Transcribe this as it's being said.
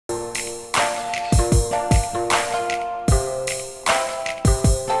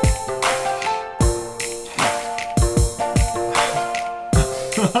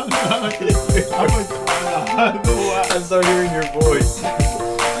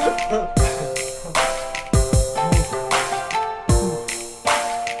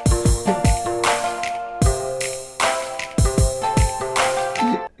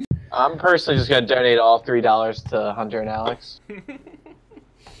I'm personally just gonna donate all $3 to Hunter and Alex.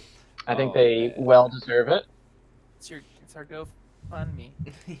 I think they well deserve it. It's our GoFundMe.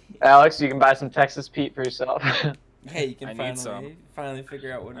 Alex, you can buy some Texas Pete for yourself. Hey, you can I need some. finally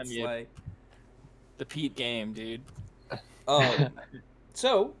figure out what I it's need- like. The Pete game, dude.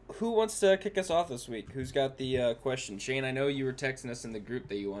 So who wants to kick us off this week? Who's got the question? Shane, I know you were texting us in the group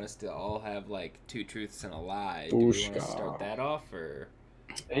that you want us to all have like 2 truths and a lie. Do we want to start that off or?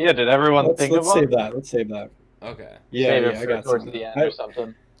 Yeah, did everyone think of Let's save that. Let's save that. Okay. Yeah, Save it I for got towards some. the end or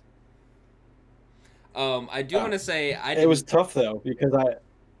something. I do want to say It was tough though because I.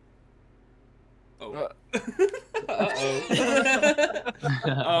 Oh.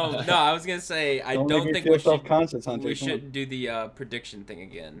 No, I was gonna say I don't think we should do the prediction thing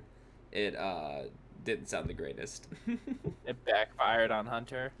again. It didn't sound the greatest. It backfired on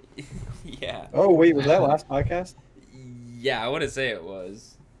Hunter. Yeah. Oh wait, was that last podcast? Yeah, I want to say it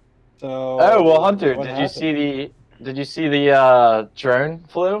was. So. Oh well, Hunter, what did happened? you see the drone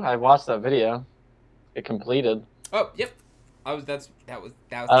flew? I watched that video. It completed. Oh, yep. That was I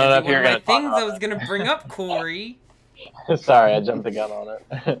don't know if one of you're my gonna talk things about I was gonna bring up, Corey. Sorry, I jumped the gun on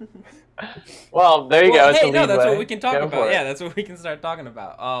it. Well, there you go. Hey, it's no, a that's leeway. what we can talk Go about. for Yeah, it. that's what we can start talking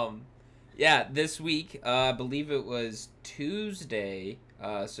about. Yeah, this week, I believe it was Tuesday,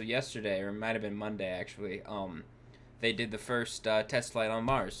 so yesterday, or it might have been Monday, actually, they did the first test flight on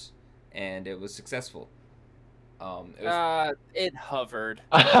Mars, and it was successful. It hovered.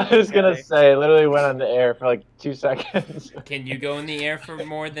 I was gonna say, it literally went on the air for like 2 seconds. Can you go in the air for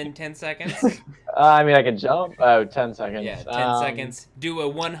more than 10 seconds? I mean, I could jump. Oh, 10 seconds. Yeah, 10 seconds. Do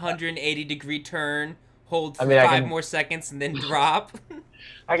a 180-degree turn, hold for I mean, I 5 can- more seconds, and then drop.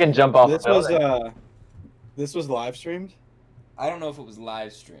 I can jump off. This a was building. this was live streamed. I don't know if it was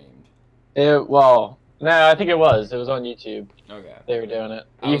live streamed. Well, no, I think it was. It was on YouTube. Okay. They were doing it.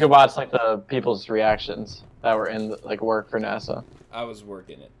 I You was- could watch like the people's reactions that were in like work for NASA. I was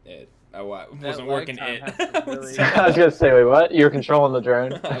working it. I That wasn't lag working time it. has to really- I was gonna say, wait, what? You're controlling the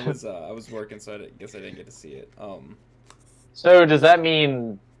drone. I was working, so I guess I didn't get to see it. So does that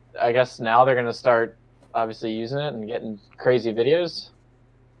mean? I guess now they're gonna start obviously using it and getting crazy videos,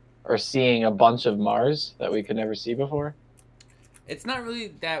 or seeing a bunch of Mars that we could never see before. It's not really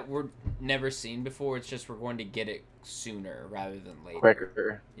that we're never seen before. It's just we're going to get it sooner rather than later.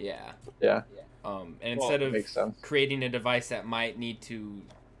 Quicker. Yeah. Yeah. And instead of makes sense. creating a device that might need to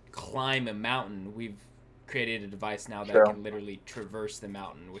climb a mountain, we've created a device now that True. can literally traverse the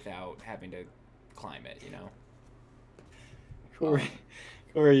mountain without having to climb it. You know.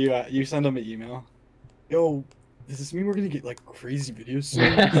 Corey, you send them an email. Yo, does this mean we're gonna get like crazy videos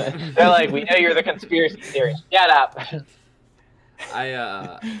soon? They're like, we know you're the conspiracy theorist. Shut up.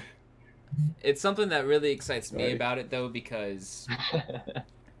 It's something that really excites me Sorry. about it though, because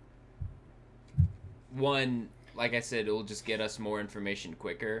one, like I said, it will just get us more information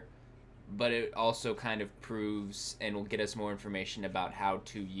quicker, but it also kind of proves and will get us more information about how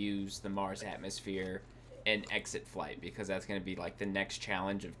to use the Mars atmosphere and exit flight, because that's going to be like the next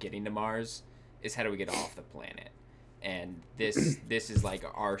challenge of getting to Mars is how do we get off the planet. And this is like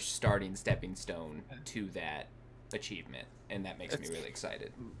our stepping stone to that achievement, and that makes me really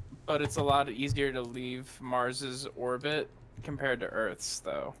excited. But it's a lot easier to leave Mars's orbit compared to Earth's,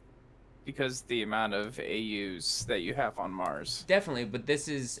 though, because the amount of AUs that you have on Mars. Definitely, but this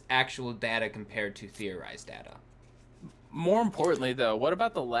is actual data compared to theorized data. More importantly, though, what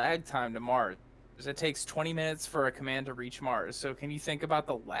about the lag time to Mars? It takes 20 minutes for a command to reach Mars. So can you think about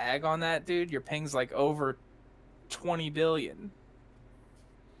the lag on that, dude? Your ping's like over 20 billion.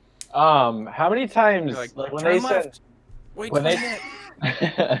 How many times You're like, when turn they left. send Wait when 20 they-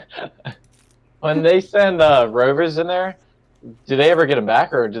 minutes. when they send rovers in there, do they ever get them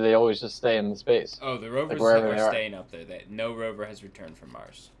back, or do they always just stay in the space? Oh, the rovers wherever are they are. staying up there. No rover has returned from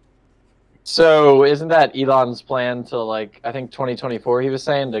Mars. So isn't that Elon's plan to like I think 2024 he was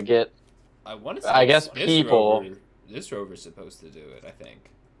saying to get I want to say I guess this people- This rover's supposed to do it, I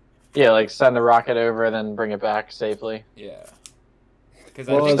think. like send the rocket over and then bring it back safely. Yeah. Because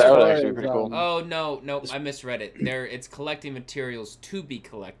Well, I think that would far actually be as, pretty cool. Oh no, I misread it. It's collecting materials to be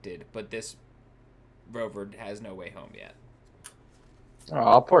collected, but this rover has no way home yet.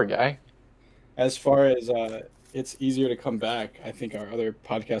 Oh, poor guy. As far as it's easier to come back, I think our other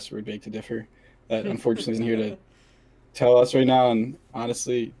podcaster would beg to differ. That unfortunately isn't here to tell us right now, and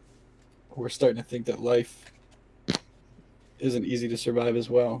honestly, we're starting to think that life isn't easy to survive as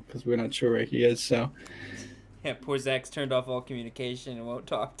well because we're not sure where he is. So Yeah, poor Zach's turned off all communication and won't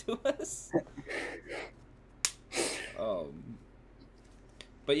talk to us.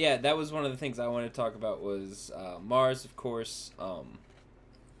 But yeah, that was one of the things I wanted to talk about was Mars, of course.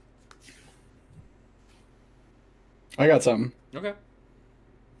 I got something. Okay.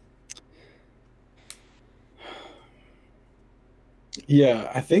 Yeah,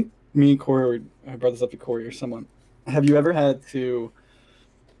 I think me and Corey, I brought this up to Corey or someone. Have you ever had to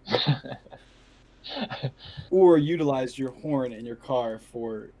or utilized your horn in your car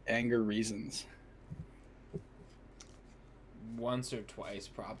for anger reasons? Once or twice,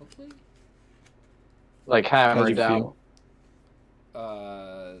 probably. Like How'd hammered you down. feel?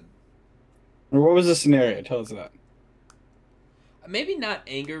 Uh, Or what was the scenario? Tell us that. maybe not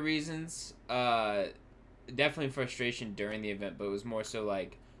anger reasons. Definitely frustration during the event, but it was more so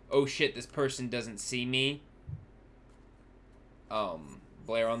like, oh shit, this person doesn't see me.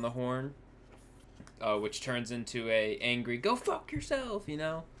 Blare on the horn, which turns into a angry go fuck yourself, you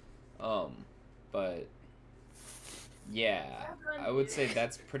know. But yeah, I would say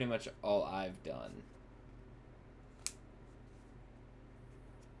that's pretty much all I've done.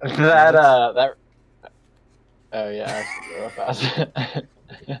 That. Oh yeah, I have to go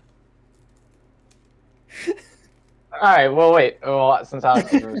fast. All right. Well, wait. Well, since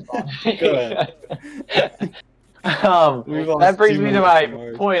Alex is responding, Go ahead. We've lost that brings 2 me to minutes my of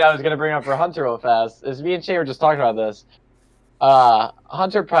ours. point I was going to bring up for Hunter real fast. Is me and Shay were just talking about this.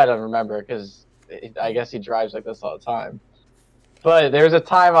 Hunter probably doesn't remember because I guess he drives like this all the time. But there was a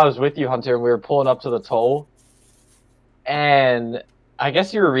time I was with you, Hunter, and we were pulling up to the toll, and I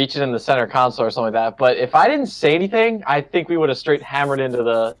guess you were reaching in the center console or something like that. But if I didn't say anything, I think we would have straight hammered into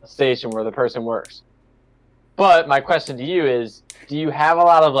the station where the person works. But my question to you is, do you have a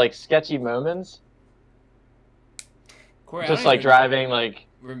lot of like sketchy moments? Corey, I Just don't like even driving, like.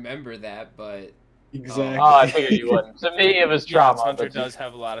 remember that, but Exactly. Oh, I figured you wouldn't. To me, it was Yes, trauma. Hunter but does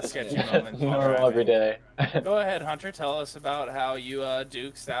have a lot of sketchy Yeah. moments. while normal driving. every day. Go ahead, Hunter. Tell us about how you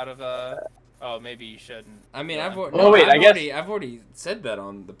dukes out of Oh, maybe you shouldn't. I mean, Yeah. I've Oh, wait, I guess- I've already said that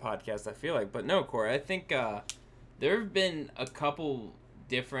on the podcast. I feel like, but no, Corey. I think there have been a couple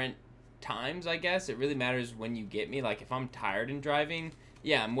different times. I guess it really matters when you get me. Like if I'm tired in driving,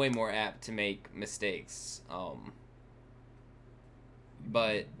 yeah, I'm way more apt to make mistakes.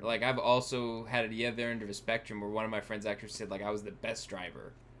 But like I've also had it the other end of a spectrum where one of my friends actually said like I was the best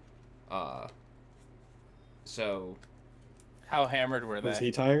driver. So How hammered were Was they?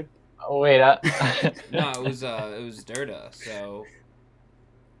 he tired? Oh, wait. no, it was Dirta. So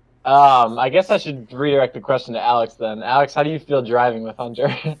I guess I should redirect the question to Alex then. Alex, how do you feel driving with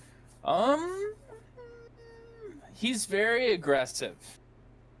Hunter? He's very aggressive.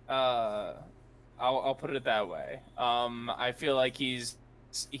 I'll put it that way. I feel like he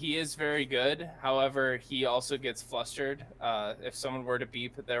is very good. However, he also gets flustered. If someone were to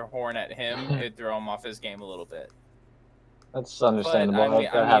beep their horn at him, it'd throw him off his game a little bit. That's But understandable.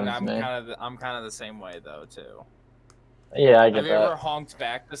 That happens I'm to me. I'm kind of the same way though too. Yeah, I get Have you ever that. honked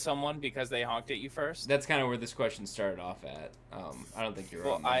back to someone because they honked at you first? that's kind of where this question started off at. I don't think you're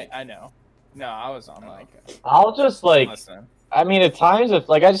Well, on. I know. No, I was on Oh, mic. okay. I'll just like, Listen. I mean, at times, if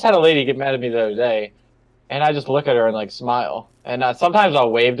like I just had a lady get mad at me the other day, and I just look at her and like smile, and sometimes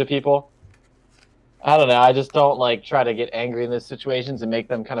I'll wave to people. I don't know. I just don't like try to get angry in those situations and make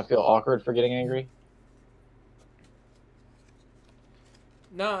them kind of feel awkward for getting angry.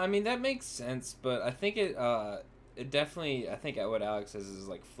 No, I mean that makes sense, but I think it definitely. I think what Alex says is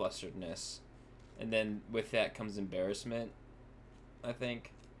like flusteredness, and then with that comes embarrassment. I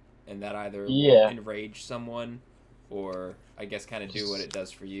think, and that either Yeah. will enrage someone, or I guess kind of do what it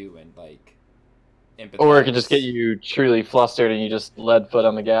does for you and like empathize. Or it could just get you truly flustered and you just lead foot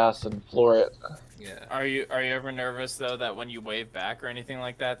on the gas and floor it. Yeah. Are you ever nervous though that when you wave back or anything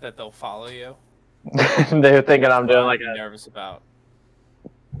like that they'll follow you? They're thinking I'm doing like What are you nervous about?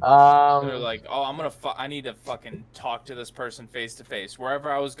 They're a. like, oh, I need to fucking talk to this person face to face.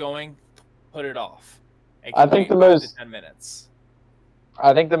 Wherever I was going, put it off. It I can think wait the 5 most- to 10 minutes.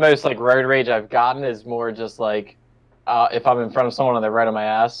 I think the most like road rage I've gotten is more just like if I'm in front of someone and they're right on my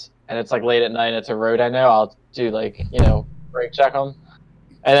ass and it's like late at night and it's a road I know, I'll do like, brake check them.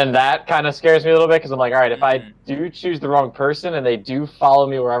 And then that kind of scares me a little bit because I'm like, all right, if I do choose the wrong person and they do follow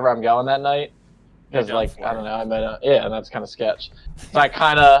me wherever I'm going that night, because You're done like, for. I don't know, I met yeah, and that's kind of sketch. So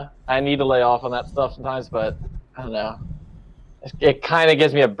I need to lay off on that stuff sometimes, but I don't know. It kind of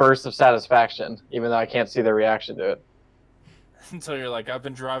gives me a burst of satisfaction, even though I can't see their reaction to it. Until you're like, I've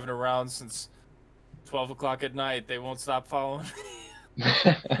been driving around since 12 o'clock at night. They won't stop following me.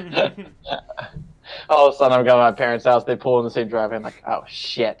 All of a sudden, I'm going to my parents' house. They pull in the same driveway. I'm like, oh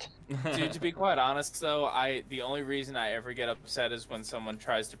shit. Dude, to be quite honest, though, the only reason I ever get upset is when someone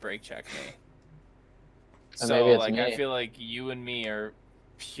tries to brake check me. And So, maybe it's like, I me. feel like you and me are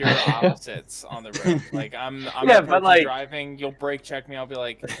pure opposites on the road. Like I'm Yeah, the but, person like- driving. You'll brake check me. I'll be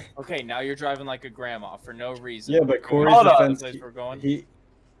like, okay, now you're driving like a grandma for no reason. Yeah, but Corey's Hold on. defense, Place we're going.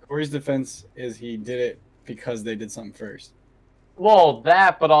 Corey's defense is he did it because they did something first. Well,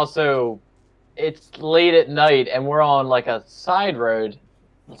 that, but also, it's late at night and we're on like a side road.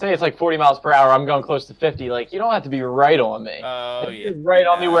 Say it's like 40 miles per hour. I'm going close to 50. Like, you don't have to be right on me. Oh If yeah. you're right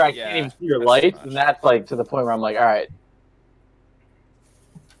on me where I Yeah, can't even see your that's lights, too and much. that's like to the point where I'm like, all right.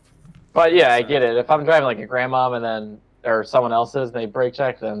 But yeah, I get it. If I'm driving like a grandmom and then, or someone else's, and they brake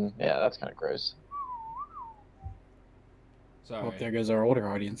check, then yeah, that's kind of gross. Sorry. Well, there goes our older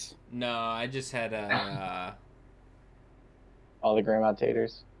audience. No, I just had All the grandma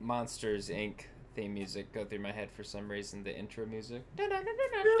taters. Monsters Inc. theme music go through my head for some reason. The intro music.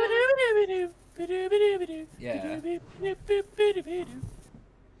 Yeah.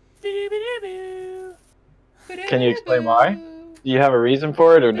 Can you explain why? Do you have a reason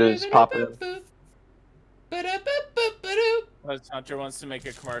for it, or does it pop in? Hunter wants to make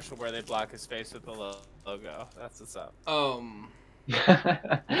a commercial where they block his face with the logo. That's what's up. No,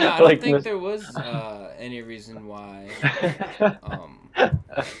 I don't think there was any reason why.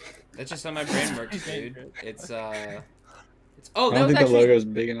 That's just how my brain works, dude. It's I oh, that don't was think the actually logo is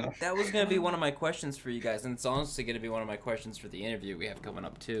big enough. that was gonna be one of my questions for you guys, and it's honestly gonna be one of my questions for the interview we have coming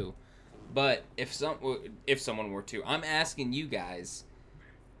up too. But if someone were to, I'm asking you guys,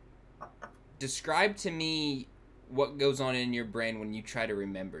 describe to me what goes on in your brain when you try to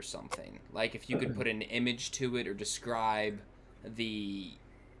remember something. Like if you could put an image to it or describe the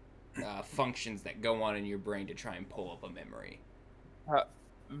functions that go on in your brain to try and pull up a memory.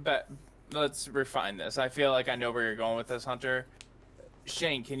 But let's refine this. I feel like I know where you're going with this, Hunter.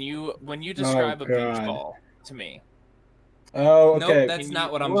 Shane, can you, when you describe a beach God. ball to me? Oh, okay. Nope, that's Can not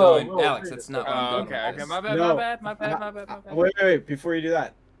you- what I'm Whoa, going. whoa, Alex, that's not what I'm Oh, going. okay, with okay, this. my bad, No. my bad. Wait, before you do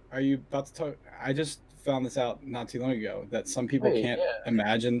that, are you about to talk? I just found this out not too long ago that some people Wait, can't yeah.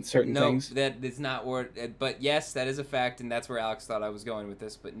 imagine certain No, things. that is not where. But yes, that is a fact, and that's where Alex thought I was going with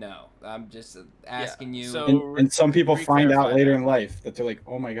this. But no, I'm just asking you. so- And some people find out re-clarify later that. in life that they're like,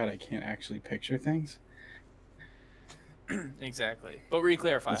 oh my god, I can't actually picture things. Exactly. But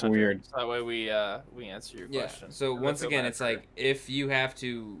re-clarify. That's Hunter, weird. So that way we answer your Yeah. question. So And I once feel again, bad it's for- like if you have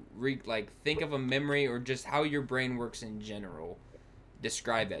to think of a memory or just how your brain works in general,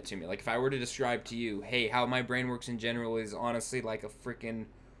 describe that to me. Like if I were to describe to you, hey, how my brain works in general is honestly like a freaking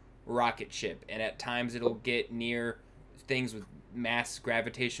rocket ship, and at times it'll get near things with mass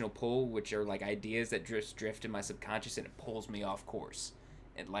gravitational pull, which are like ideas that just drift in my subconscious, and it pulls me off course,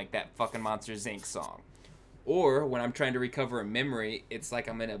 and like that fucking Monsters Inc. song. Or when I'm trying to recover a memory, it's like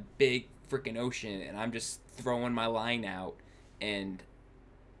I'm in a big freaking ocean and I'm just throwing my line out, and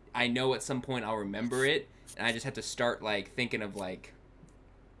I know at some point I'll remember it, and I just have to start like thinking of like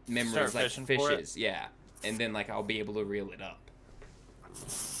memories Start like fishing for it? fishes, yeah, and then like I'll be able to reel it up.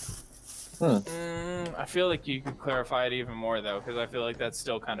 I feel like you could clarify it even more though, because I feel like that's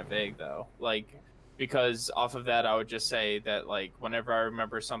still kind of vague though. Like, because off of that, I would just say that like whenever I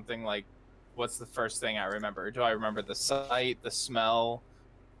remember something, like, what's the first thing I remember? Do I remember the sight, the smell,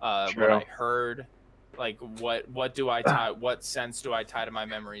 what True. I heard? Like, what do I tie? What sense do I tie to my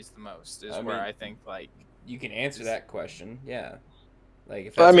memories the most? Is I where mean- I think like You can answer that question, yeah. Like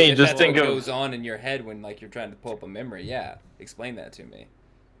if I that's, mean, if just that's think what of- goes on in your head when like you're trying to pull up a memory, yeah. Explain that to me.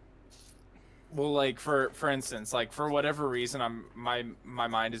 Well, like for instance, like for whatever reason, my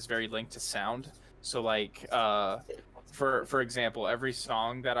mind is very linked to sound. So like for example, every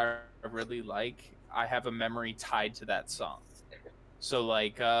song that I really like, I have a memory tied to that song. So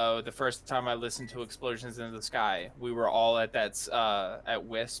like the first time I listened to Explosions in the Sky, we were all at that at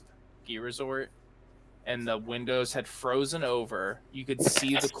Wisp Ski Resort, and the windows had frozen over. You could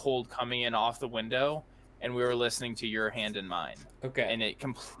see the cold coming in off the window, and we were listening to Your Hand in Mine. Okay. And it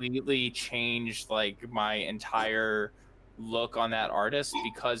completely changed like my entire look on that artist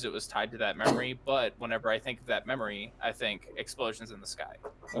because it was tied to that memory. But whenever I think of that memory, I think Explosions in the Sky.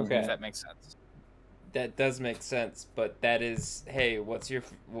 Okay. If that makes sense. That does make sense, but that is, hey, what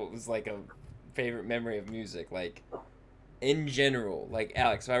was like a favorite memory of music? Like, in general, like,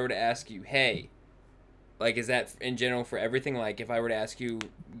 Alex, if I were to ask you, hey, like, is that in general for everything? Like, if I were to ask you,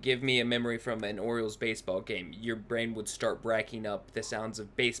 give me a memory from an Orioles baseball game, your brain would start bracking up the sounds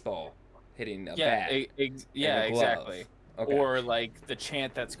of baseball hitting a Yeah, bat. yeah, and a glove. exactly. Okay. Or like the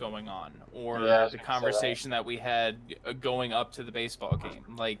chant that's going on, or Yeah, I was the gonna say that. conversation that we had going up to the baseball game.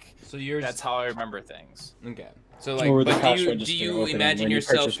 Like, So yours. that's how I remember things. Okay. So, like, or the but cash do register you opening imagine when you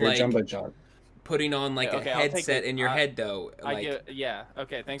yourself, purchase your like, jumbo jet. putting on like Okay, a I'll take headset it. in your head though. Like, Yeah.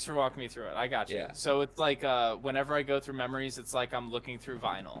 Okay. Thanks for walking me through it. I got you. Yeah. So it's like whenever I go through memories, it's like I'm looking through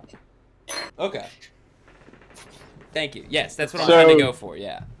vinyl. okay. Thank you. Yes, that's what I'm So- trying to go for.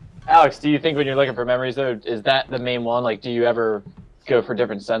 Yeah. Alex, do you think when you're looking for memories, though, is that the main one? Like, do you ever go for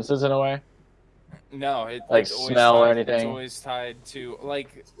different senses in a way? No, Like it's always smell or tied- It's anything? always tied to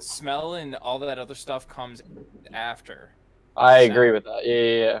like smell and all that other stuff comes after. I Sound. agree with that.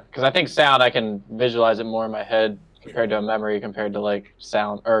 Yeah. Because I think sound, I can visualize it more in my head compared to a memory, compared to like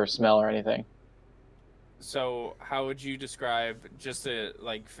sound or smell or anything. So how would you describe, just to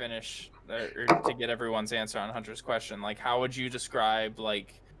like finish or to get everyone's answer on Hunter's question, like how would you describe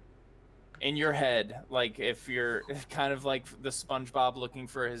like in your head, like if you're kind of like the SpongeBob looking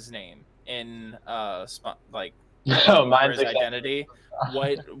for his name in like No, for mine's his exactly. identity,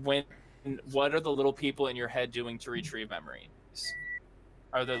 what are the little people in your head doing to retrieve memories?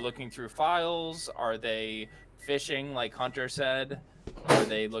 Are they looking through files? Are they fishing like Hunter said? Are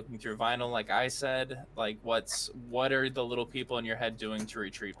they looking through vinyl like I said? Like what are the little people in your head doing to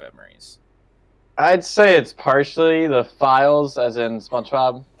retrieve memories? I'd say it's partially the files, as in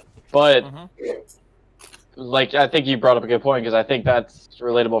SpongeBob, but like I think you brought up a good point because I think that's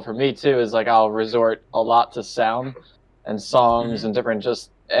relatable for me too. Is like I'll resort a lot to sound and songs and different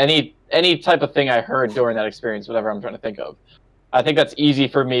just any type of thing I heard during that experience, whatever I'm trying to think of. I think that's easy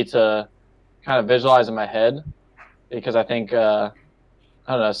for me to kind of visualize in my head because I think I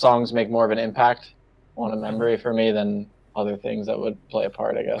don't know, songs make more of an impact on a memory for me than other things that would play a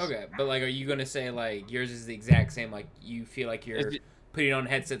part, I guess. Okay, but like, are you gonna say like yours is the exact same? Like, you feel like you're putting on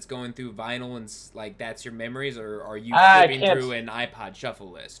headsets, going through vinyl, and like that's your memories, or are you flipping through an iPod shuffle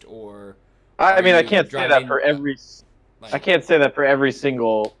list, or? I mean, I can't say driving, that for every. like, I can't say that for every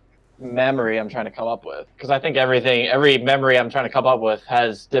single memory I'm trying to come up with, because I think every memory I'm trying to come up with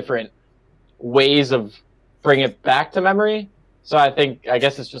has different ways of bringing it back to memory. So I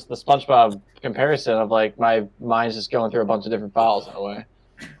guess it's just the SpongeBob comparison of like my mind's just going through a bunch of different files in a way.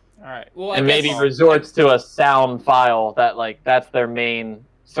 All right. Well, And maybe resorts to a sound file that like that's their main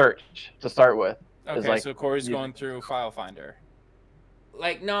search to start with. Okay, like so Corey's music. going through File Finder.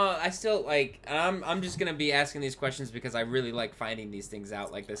 Like, no, I still like. I'm just gonna be asking these questions because I really like finding these things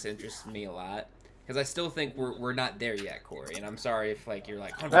out. Like, this interests me a lot because I still think we're not there yet, Corey. And I'm sorry if like you're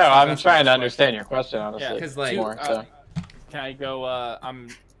like. No, I'm trying to understand your question honestly. Yeah, because like. more, so. Can I go? I'm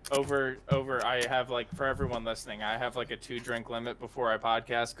over. I have like for everyone listening, I have like a 2-drink limit before I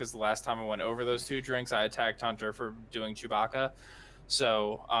podcast because the last time I went over those 2 drinks, I attacked Hunter for doing Chewbacca.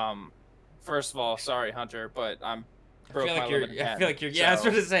 So, first of all, sorry Hunter, but I'm. I feel like you're. Yeah, I was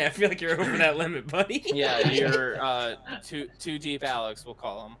going to say. I feel like you're over that limit, buddy. Yeah, you're too deep, Alex. We'll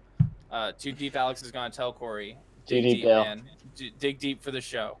call him. Too deep. Alex is gonna tell Corey. Too deep, Dale. man. Dig deep for the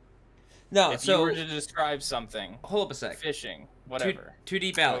show. No, If so you were to describe something, hold up a sec. fishing, whatever. Too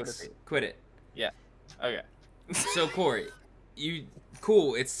deep, Alex. Quit it. Okay. So Corey,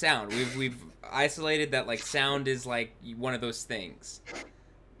 cool. It's sound. We've isolated that like sound is like one of those things.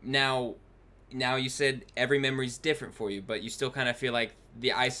 Now you said every memory's different for you, but you still kind of feel like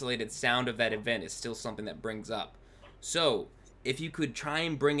the isolated sound of that event is still something that brings up. So if you could try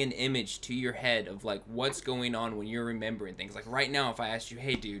and bring an image to your head of like what's going on when you're remembering things, like right now, if I asked you,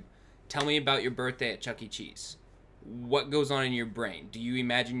 hey dude, tell me about your birthday at Chuck E. Cheese, what goes on in your brain? Do you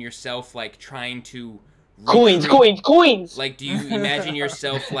imagine yourself like trying to Coins. like, do you imagine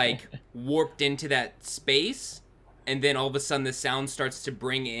yourself like warped into that space, and then all of a sudden the sound starts to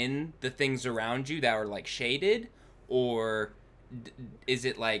bring in the things around you that are like shaded, or is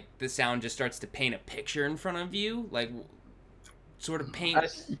it like the sound just starts to paint a picture in front of you? Like, sort of paint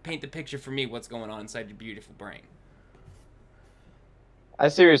the picture for me. What's going on inside your beautiful brain? I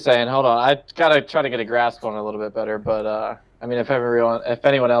see what you're saying. Hold on, I gotta try to get a grasp on it a little bit better. But I mean, if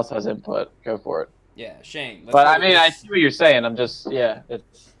anyone else has input, go for it. Yeah, Shane. But I mean, I see what you're saying. I'm just, I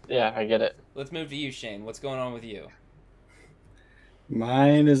get it. Let's move to you, Shane. What's going on with you?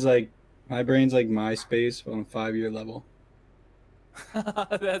 Mine is like, my brain's like MySpace on a 5-year level.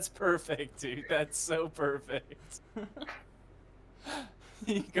 That's perfect, dude. That's so perfect.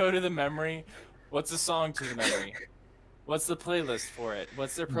 You go to the memory. What's the song to the memory? What's the playlist for it?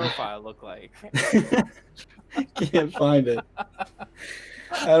 What's their profile look like? Can't find it.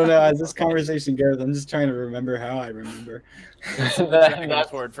 I don't know. As this conversation goes, I'm just trying to remember how I remember. That's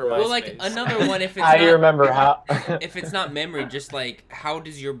Well, like another one, if it's how not, you remember how. if it's not memory, just like how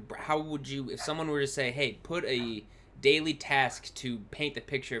would you, if someone were to say, hey, put a daily task to paint the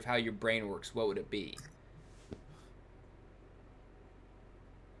picture of how your brain works, what would it be?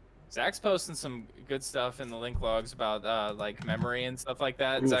 Zach's posting some good stuff in the link logs about like memory and stuff like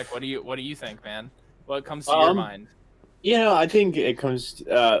that. Oof. Zach, what do you think, man? What comes to your mind? I think it comes.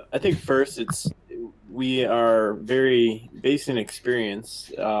 I think first, we are very based in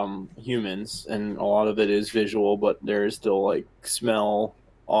experience, humans, and a lot of it is visual, but there is still like smell,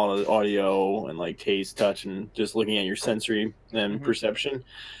 audio, and like taste, touch, and just looking at your sensory and perception.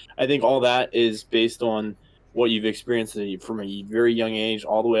 I think all that is based on what you've experienced from a very young age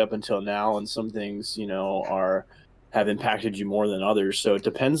all the way up until now, and some things have impacted you more than others. So it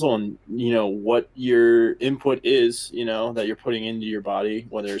depends on what your input is, that you're putting into your body,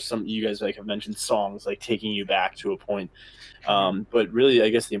 whether you guys like have mentioned songs like taking you back to a point, but really I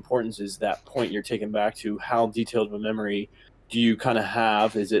guess the importance is that point you're taken back to. How detailed of a memory do you kind of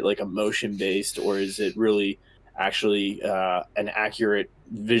have? Is it like emotion based, or is it really actually an accurate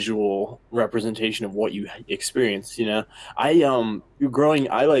visual representation of what you experienced? I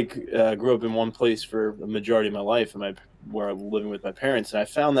grew up in one place for the majority of my life, where I'm living with my parents, and I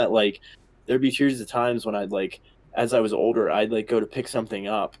found that like there'd be periods of times when as I was older, I'd go to pick something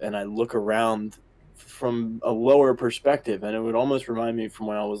up and I'd look around from a lower perspective, and it would almost remind me from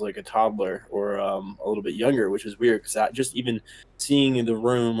when I was like a toddler or a little bit younger, which is weird because just even seeing the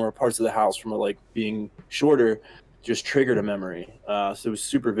room or parts of the house from being shorter just triggered a memory. So it was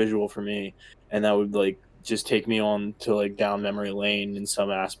super visual for me, and that would just take me on to down memory lane in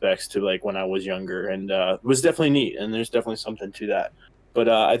some aspects to when I was younger, and it was definitely neat, and there's definitely something to that. But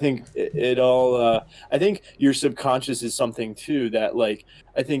I think I think your subconscious is something too that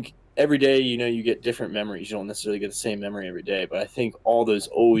I think every day, you get different memories. You don't necessarily get the same memory every day, but I think all those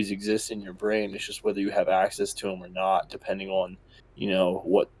always exist in your brain. It's just whether you have access to them or not, depending on,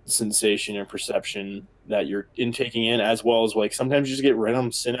 what sensation or perception that you're intaking in, as well as sometimes you just get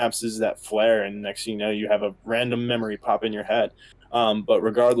random synapses that flare, and next thing you know, you have a random memory pop in your head. But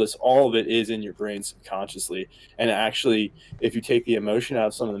regardless, all of it is in your brain subconsciously. And actually, if you take the emotion out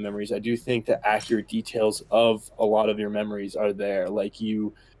of some of the memories, I do think the accurate details of a lot of your memories are there.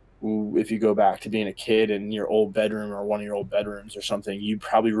 If you go back to being a kid in your old bedroom or one of your old bedrooms or something, you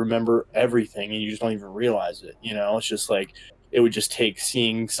probably remember everything and you just don't even realize it. It's just it would just take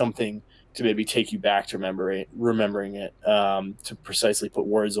seeing something to maybe take you back to remembering it, to precisely put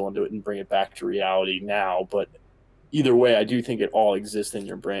words onto it and bring it back to reality now. But either way, I do think it all exists in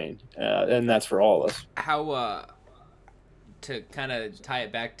your brain, and that's for all of us. How, to kind of tie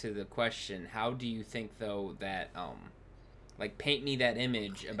it back to the question, how do you think, though, that, paint me that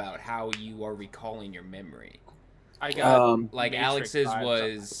image about how you are recalling your memory? I got Matrix Alex's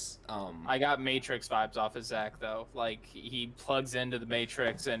was I got Matrix vibes off of Zach though. He plugs into the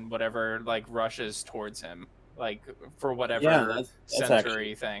Matrix and whatever rushes towards him, for whatever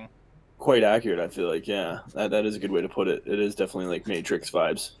sensory thing. Quite accurate, I feel like. Yeah, that is a good way to put it. It is definitely Matrix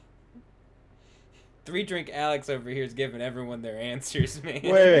vibes. 3 Drink Alex over here is giving everyone their answers, man.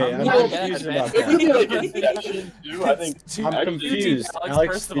 Wait, I'm confused about that. I think I'm confused.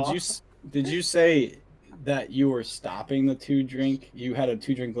 Alex, did you say that you were stopping the 2-drink? You had a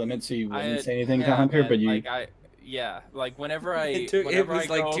 2-drink limit, so you wouldn't say anything to Hunter, but you... whenever I... It was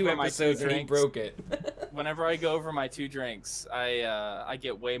 2 episodes and he broke it. Whenever I go over my 2 drinks, I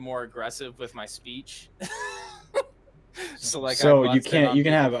get way more aggressive with my speech. So you can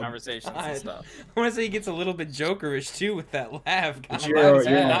have conversations and stuff. I want to say he gets a little bit jokerish too with that laugh.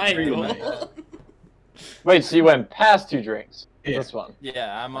 Wait, so you went past 2 drinks? Yeah. This one?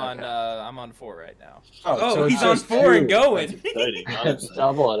 Yeah, I'm on 4 right now. So he's on 4 and going. That's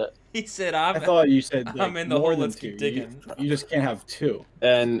double at it. He said, I thought you said I'm in the more hole. than Let's 2. keep digging. You just can't have 2.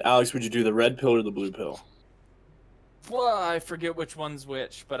 And Alex, would you do the red pill or the blue pill? Well, I forget which one's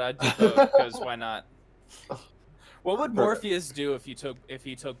which, but I'd do both because why not? What would Morpheus do if he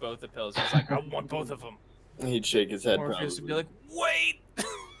took both the pills? He's like, I want both of them. He'd shake his head. Morpheus would be like, wait.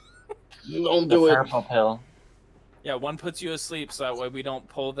 Don't do it. Purple pill. Yeah, one puts you asleep, so that way we don't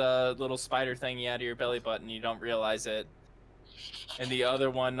pull the little spider thingy out of your belly button. You don't realize it. And the other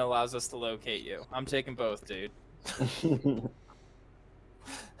one allows us to locate you. I'm taking both, dude.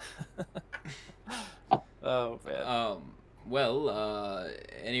 Oh man. Well,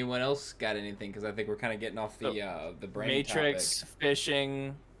 anyone else got anything? Because I think we're kind of getting off the brain Matrix, topic.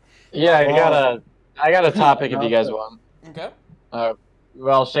 fishing. Yeah, I got a topic if you guys want. Okay.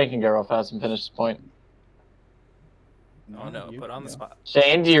 Well, Shane can go real fast and finish his point. Oh no, put on the spot.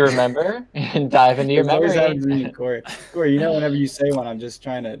 Shane, do you remember? And dive into your memory. Corey, whenever you say one, I'm just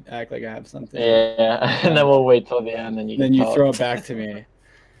trying to act like I have something. Yeah, and then we'll wait till the end, and then you throw it back to me.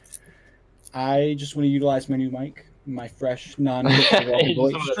 I just want to utilize my new mic my fresh non-voice. You just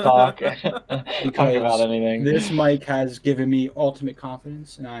want to talk. Talk about anything. This mic has given me ultimate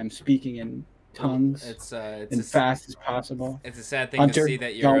confidence, and I'm speaking in tongues It's as fast as possible. It's a sad thing Hunter, to see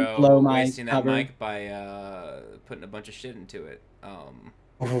that you're don't blow my wasting that cover. mic by putting a bunch of shit into it. Oh.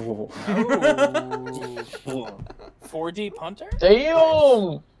 4D punter?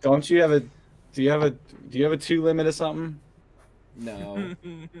 Damn! Don't you have a? Do you have a 2 limit or something? No.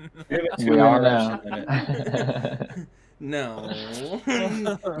 You have a 2 We all limit. No.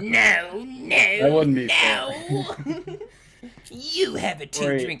 No, That wouldn't be fair. You have a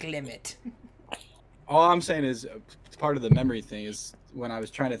two-drink limit. All I'm saying is, part of the memory thing is when I was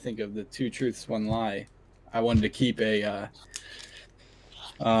trying to think of the 2 truths, 1 lie, I wanted to keep a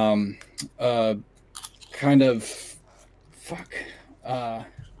kind of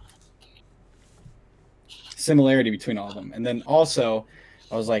similarity between all of them. And then also,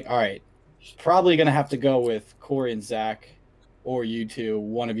 I was like, all right, probably gonna have to go with Corey and Zach, or you two.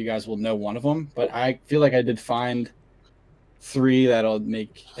 One of you guys will know one of them, but I feel like I did find 3 that'll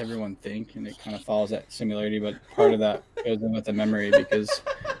make everyone think, and it kind of follows that similarity. But part of that goes in with the memory because.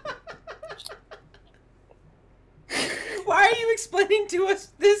 Why are you explaining to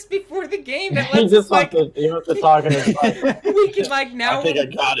us this before the game? That He lets just us like wants to talk in his mic. we can like now. I think I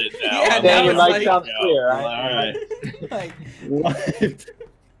got it now. Yeah, I'm now Yeah, your it's mic like- sounds clear. All right. like, What?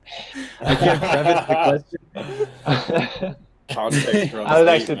 I can't preface the question. Context. I was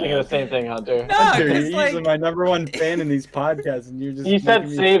actually thinking the same thing, Hunter. No, Hunter, you're 'cause, usually like- my number 1 fan in these podcasts, and you're just. He said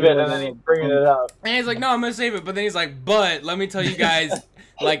making me save feel it, and a then he's little bringing it up. and he's like, no, I'm gonna save it. But then he's like, but let me tell you guys,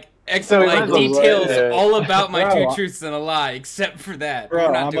 like, So he like might as well details say it. all about my Bro, 2 truths and a lie, except for that. Bro,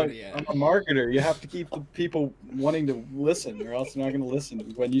 We're not I'm doing it yet. a marketer. You have to keep the people wanting to listen, or else they're not going to listen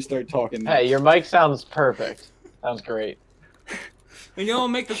when you start talking. Hey, your mic sounds perfect. Sounds great. And you'll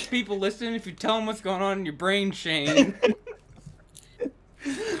make the people listen if you tell them what's going on in your brain, Shane.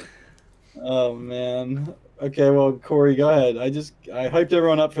 Oh man. Okay, well, Corey, go ahead. I hyped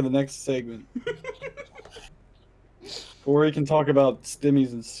everyone up for the next segment. Corey can talk about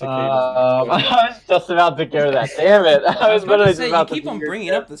stimmies and cicadas. I was just about to go to that. Damn it! I was literally just say, you about to. keep on bringing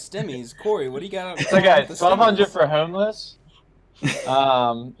up the stimmies. Corey, what do you got? So guys, the 1,200 stimmies? for homeless.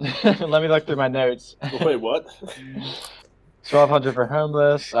 Let me look through my notes. Wait, what? 1,200 for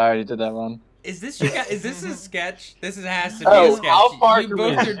homeless. I already did that one. Is this you guys? Is this a sketch? This has to be Oh, a sketch. how far You can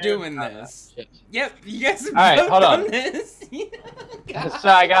both we- are doing this. Yep, you guys have Alright, both hold done on. this. So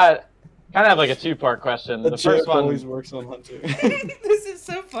I got kind of have like a 2-part question. The The joke first one. always works on Hunter. This is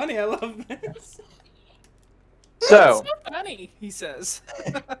so funny. I love this. So Funny, he says.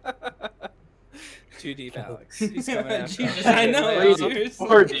 Too deep, Alex. He's coming after Jesus, us. I know. Three seriously. deep,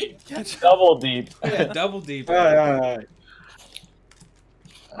 4 deep, double deep. Yeah, double deep. all right.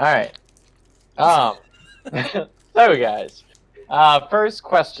 All right. So guys, first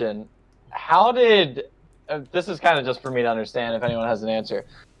question: how did this is kind of just for me to understand if anyone has an answer,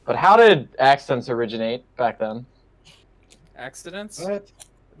 but how did accents originate back then? Accidents? What?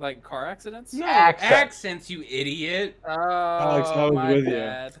 Like car accidents? No, Accent. accents, you idiot. Oh, Alex, I was my with you.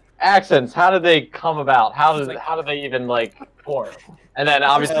 bad. Accents. How did they come about? How It's did like- how did they even like form? And then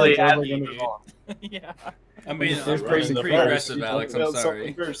obviously, Yeah, as like you in move the- on. Yeah. I mean, First I'm person pretty first. aggressive, Alex. I'm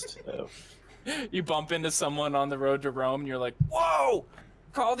sorry. First. Oh. You bump into someone on the road to Rome and you're like, whoa!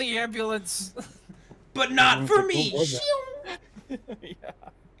 Call the ambulance! But not for me. What was Yeah.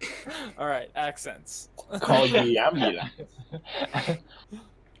 Alright, accents. Call the ambulance.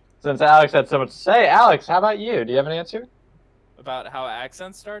 Since Alex had so much to say, Alex, how about you? Do you have an answer? About how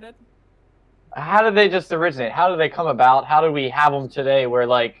accents started? How did they just originate? How did they come about? How do we have them today where,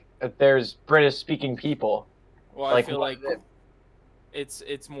 like, if there's British-speaking people? Well, I Like, feel what like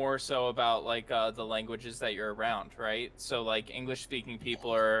it's more so about like the languages that you're around, right? So like English speaking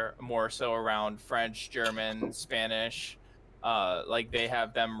people are more so around French, German, Spanish, like they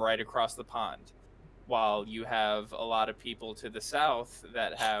have them right across the pond, while you have a lot of people to the south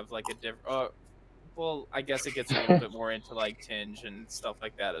that have like a different. Well, I guess it gets a little bit more into like tinge and stuff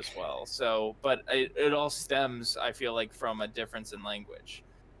like that as well. So, but it all stems, I feel like, from a difference in language.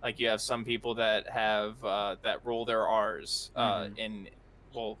 Like you have some people that have that roll their R's in,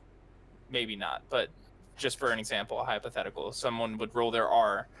 well, maybe not, but just for an example, a hypothetical, someone would roll their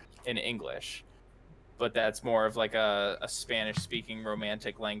R in English, but that's more of like a Spanish-speaking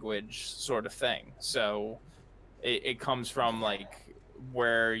romantic language sort of thing. So it comes from like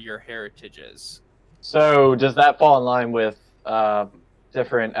where your heritage is. So does that fall in line with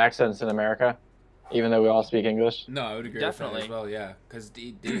different accents in America, even though we all speak English? No, I would agree Definitely. with that as well. Yeah, because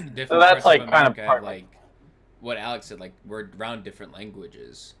different So that's, parts like, of kind of America part have, like what Alex said. Like we're around different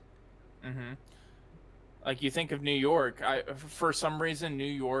languages. Mm-hmm. Like, you think of New York, for some reason, New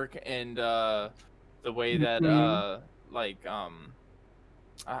York and the way that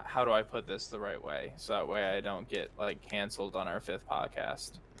how do I put this the right way so that way I don't get like canceled on our 5th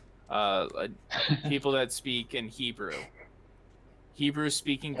podcast? Like, people that speak in Hebrew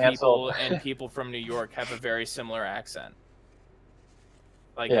speaking people and people from New York have a very similar accent.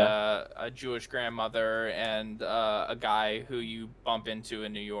 Like a Jewish grandmother and a guy who you bump into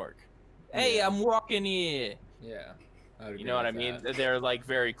in New York. Hey, I'm walking here. Yeah. You know what I mean? They're like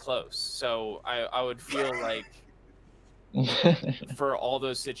very close. So I would feel like for all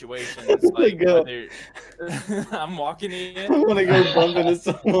those situations, like whether I'm walking I in. want to go bump into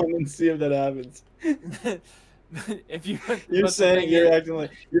someone and see if that happens. If you're you're acting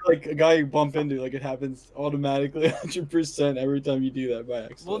like you're like a guy you bump into, like it happens automatically 100% every time you do that by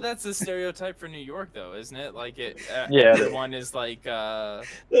accident. Well, that's the stereotype for New York, though, isn't it? Like everyone is like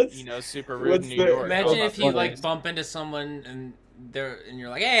super rude in New York. Imagine if you like bump into someone and you're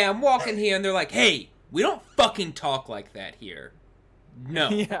like, hey, I'm walking here, and they're like, hey, we don't fucking talk like that here. No.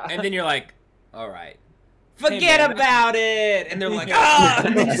 Yeah. And then you're like, all right. Forget about it! And they're like, ah!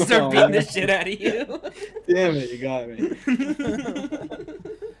 And they just start beating the shit out of you. Damn it, you got me.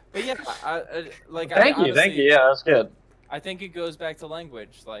 But yeah, thank you. Yeah, that's good. I think it goes back to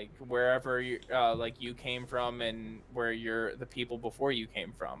language, like wherever you came from and where the people before you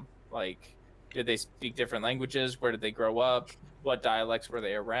came from. Like, did they speak different languages? Where did they grow up? What dialects were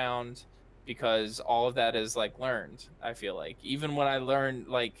they around? Because all of that is like learned. I feel like even when I learned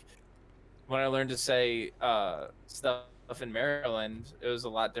to say stuff in Maryland, it was a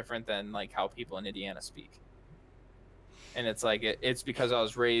lot different than like how people in Indiana speak. And it's like it's because I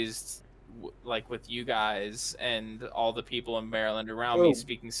was raised like with you guys and all the people in Maryland around me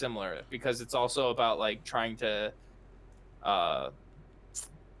speaking similar. Because it's also about like trying to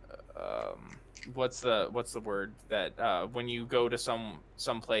what's the word that when you go to some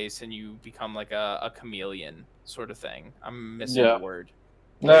place and you become like a chameleon sort of thing. I'm missing the word.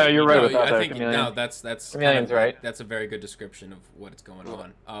 No, you're right with that. I think that's chameleon's right. That's a very good description of what's going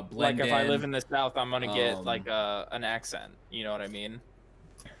on. Like if I live in the South, I'm gonna get like an accent. You know what I mean?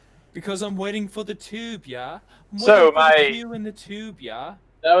 Because I'm waiting for the tube, yeah. You in the tube, yeah.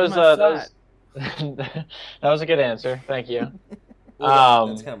 That was that was a good answer. Thank you. Well,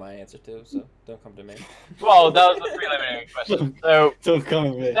 that's kind of my answer too. So don't come to me. Well, that was the preliminary question. So don't come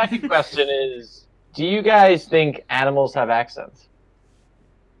to me. The second question is: do you guys think animals have accents?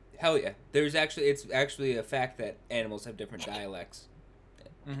 Hell yeah. It's actually a fact that animals have different dialects.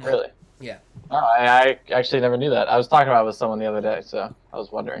 Mm-hmm. Really? Yeah. Oh, I actually never knew that. I was talking about it with someone the other day, so I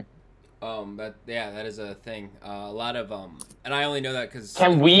was wondering. That is a thing. A lot of and I only know that because.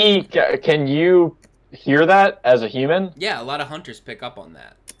 Can you hear that as a human? Yeah, a lot of hunters pick up on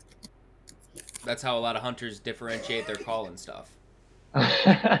that. That's how a lot of hunters differentiate their call and stuff.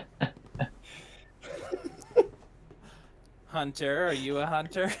 Hunter, are you a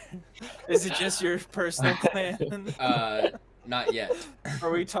hunter? Is it just your personal clan? Not yet.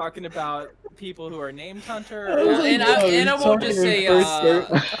 Are we talking about people who are named Hunter? And I won't just say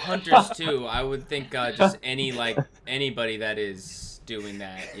hunters too. I would think just anybody that is doing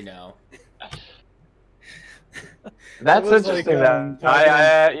that, you know. That's interesting.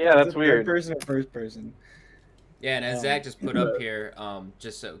 That's weird. Third person or first person? Yeah, and as Zach just put up here,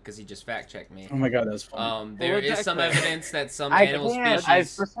 because he just fact checked me. Oh my god, that's funny. There is some evidence that some animal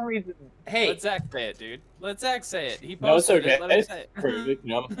species. For some reason. Hey, let Zach say it, dude. Let Zach say it. He posted it. Let him say it. Perfect.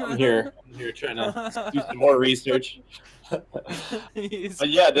 I'm here. I'm here trying to do some more research. But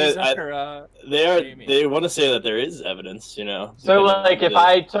yeah, they want to say that there is evidence, you know. So like, if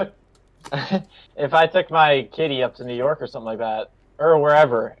I took my kitty up to New York or something like that, or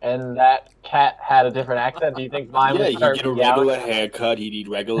wherever, and that cat had a different accent, do you think mine would start he'd get a regular haircut, he'd eat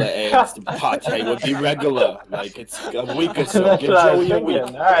regular eggs, the pate would be regular, like it's a week or so. That's Give what I was Joey a week.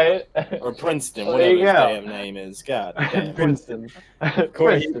 thinking. All right. Or Princeton, Well, whatever there his you go. damn name is. God damn. Princeton.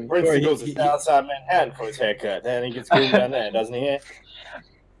 Princeton goes to Southside Manhattan for his haircut, then he gets groomed down there, doesn't he?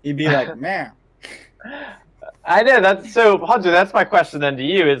 He'd be like, man. I know that's so, Hunter. That's my question then to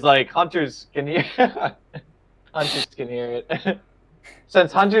you. Is like hunters can hear. Hunters can hear it.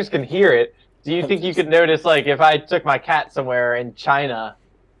 Since hunters can hear it, do you think you could notice, like, if I took my cat somewhere in China,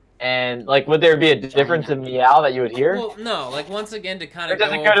 and like, would there be a difference in meow that you would hear? Well, no. Like once again, to kind Or of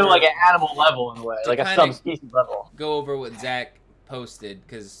does it go to like an animal level in a way, like a subspecies level? Go over what Zach posted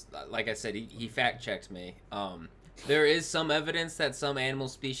because, like I said, he fact checked me. There is some evidence that some animal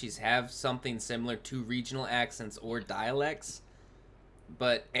species have something similar to regional accents or dialects,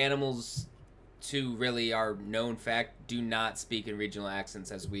 but animals, to really our known fact, do not speak in regional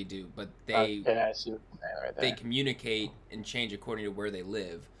accents as we do. But they, I see. right they there. communicate and change according to where they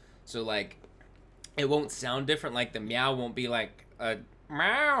live. So like, it won't sound different. Like the meow won't be like a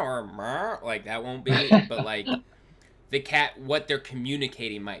meow or meow, like that won't be. But like the cat, what they're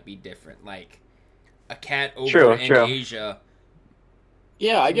communicating might be different. Like a cat over in Asia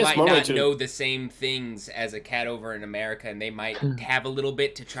Yeah, I guess might one way not to know the same things as a cat over in America, and they might have a little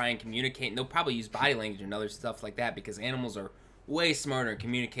bit to try and communicate. And they'll probably use body language and other stuff like that because animals are way smarter and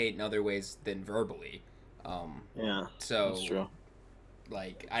communicate in other ways than verbally. Yeah, So that's true.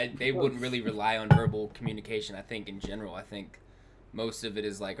 like they wouldn't really rely on verbal communication. I think in general, I think most of it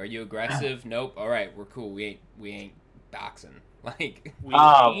is like, are you aggressive? Nope. All right, we're cool. We ain't boxing. Like We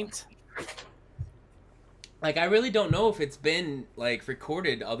ain't. Like I really don't know if it's been like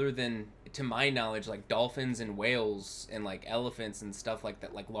recorded other than, to my knowledge, like dolphins and whales and like elephants and stuff like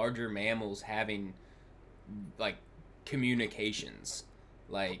that, like larger mammals having like communications.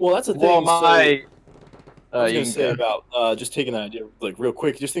 Like, Well, that's the thing. Well, my I was you gonna can say go. about just taking that idea like real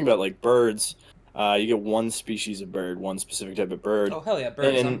quick. Just think about like birds. You get one species of bird, one specific type of bird. Oh hell yeah,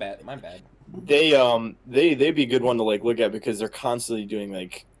 birds. And- I'm bad. My bad. They'd be a good one to like look at because they're constantly doing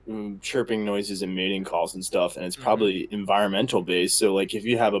like chirping noises and mating calls and stuff, and it's probably environmental based. So like if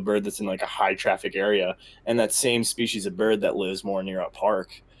you have a bird that's in like a high traffic area and that same species of bird that lives more near a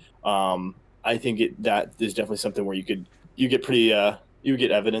park, I think that is definitely something where you get pretty you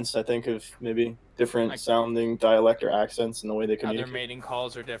get evidence, I think, of maybe different Like- sounding dialect or accents and the way they How their communicate. mating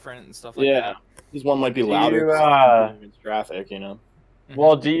calls are different and stuff like Yeah, that. because one might be Do louder you, 'cause it's traffic, you know.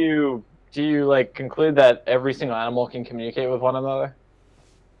 Well, do you like conclude that every single animal can communicate with one another?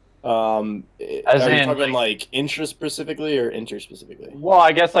 Are you in, talking, like intraspecifically or interspecifically? Well,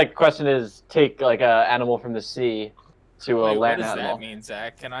 I guess like question is take like a animal from the sea to a Wait, what land does animal. that mean,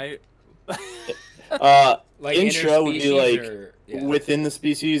 Zach? Can I? like Intra would be interspecies like or, yeah. within the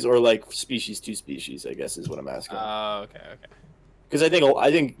species or like species to species, I guess is what I'm asking. Okay. Because I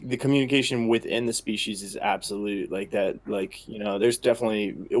think the communication within the species is absolute, like that, like, you know, there's definitely,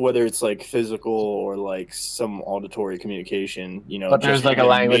 whether it's like physical or like some auditory communication, you know. But there's just like a in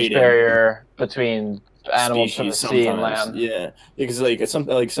language mating barrier between animals from the species sea and sometimes. land. Yeah, because like it's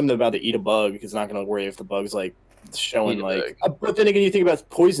something about to eat a bug. It's not gonna worry if the bug's like showing Eat a like. But then again, you think about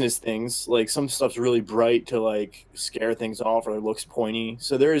poisonous things. Like some stuff's really bright to like scare things off, or it looks pointy.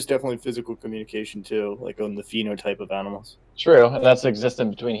 So there is definitely physical communication too, like on the phenotype of animals. True, and that's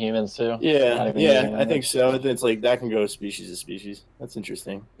existent between humans too. Not Yeah, even using I language. think so. It's like that can go species to species. That's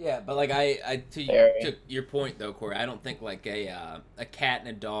interesting. Yeah, but like I Very. to your point though, Corey, I don't think like a cat and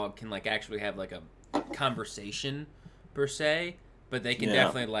a dog can like actually have like a conversation per se, but they can Yeah.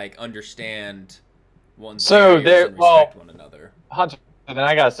 definitely like understand one's So barriers there- and respect one another. Hunter, and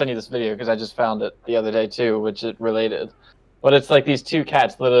I gotta send you this video because I just found it the other day too, which it related. But it's like these two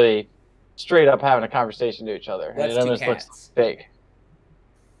cats literally straight up having a conversation to each other, That's and it two almost looks cats. fake.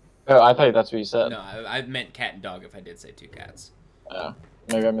 Oh, I thought that's what you said. No, I meant cat and dog if I did say two cats. Oh,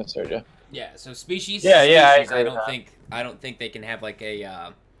 maybe I misheard you. Yeah, so species. Yeah, yeah, I species, agree with that. I don't think they can have like a,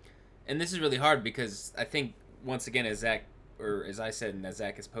 and this is really hard because I think once again, as Zach or as I said and as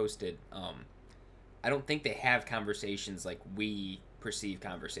Zach has posted, I don't think they have conversations like we perceive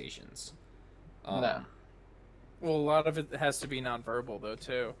conversations. No. Well, a lot of it has to be nonverbal though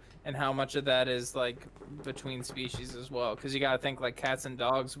too, and how much of that is like between species as well. Because you gotta think like cats and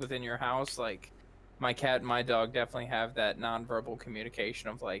dogs within your house. Like my cat and my dog definitely have that nonverbal communication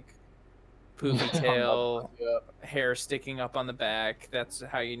of like poofy tail, hair sticking up on the back. That's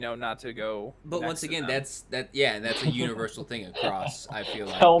how you know not to go. But next once to again, them. that's a universal thing across. I feel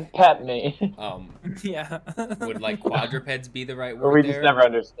like. Don't pet me. Yeah. Would like quadrupeds be the right Or word we there? just never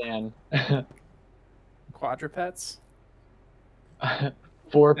understand. Quadrupeds?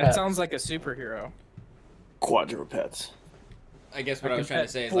 Four That pets. sounds like a superhero. Quadrupeds. I guess what I I was can trying to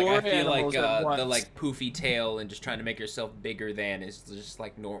pet say is like I four feel like animals at the once. like poofy tail and just trying to make yourself bigger than is just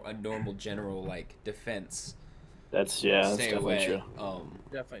like a normal general like defense. That's Stay definitely away. true.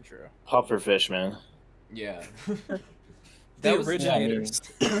 Definitely true. Pufferfish, man. Yeah. The That was- originators.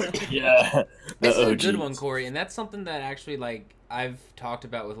 Yeah, This is a OG. good one, Corey, and that's something that actually like I've talked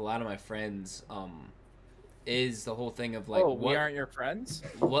about with a lot of my friends. Is the whole thing of like Oh, we aren't your friends?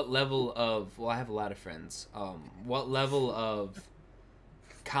 what level of I have a lot of friends. What level of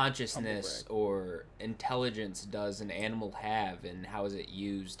consciousness or intelligence does an animal have, and how is it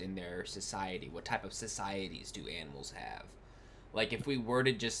used in their society? What type of societies do animals have? Like if we were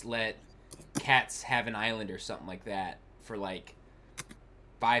to just let cats have an island or something like that for like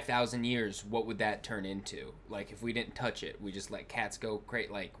 5,000 years, what would that turn into? Like if we didn't touch it, we just let cats go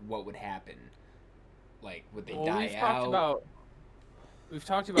like what would happen? Like would they Well, die we've out? talked about we've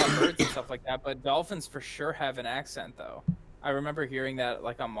talked about birds and stuff like that, but dolphins for sure have an accent, though. I remember hearing that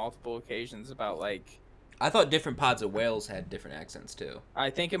like on multiple occasions about like. I thought different pods of whales had different accents too. I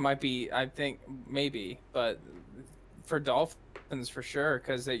think it might be. I think maybe, but for dolphins for sure,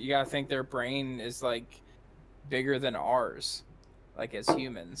 because you gotta think their brain is like bigger than ours, like as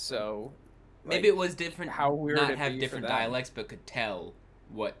humans. So maybe it was different. How weird not it'd have be different for them. dialects, but could tell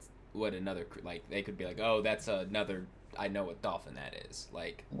what another like they could be like. Oh, that's another. I know what dolphin that is.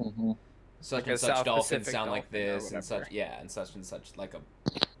 Like Mhm. such Like a and such South dolphins Pacific sound like dolphin or this, and whatever. such and such like a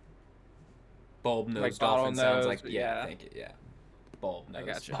bulb nosed Like dolphin sounds like bottlenose, yeah. yeah. Thank you. Yeah, bulb nose. I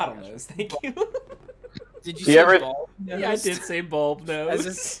gotcha, Bottlenose. Thank you. Did you Do you say ever- bald Yeah, I nose? did say bulb As if to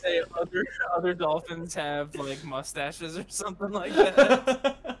nose. say other dolphins have like mustaches or something like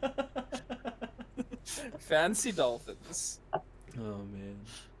that. Fancy dolphins. Oh man.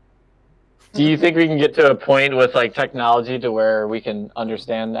 Do you think we can get to a point with like technology to where we can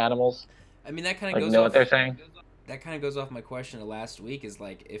understand animals, I mean, that kind of like goes know off. what they're saying? That kind of goes off my question of last week. Is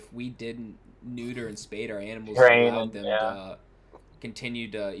like if we didn't neuter and spade our animals Train and allowed them, them yeah. to continue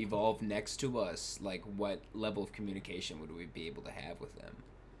to evolve next to us, like what level of communication would we be able to have with them?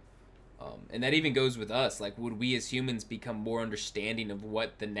 And that even goes with us. Like, would we as humans become more understanding of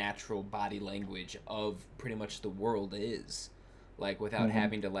what the natural body language of pretty much the world is? Like, without Mhm.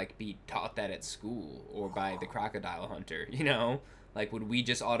 having to, like, be taught that at school or by the crocodile hunter, you know? Like, would we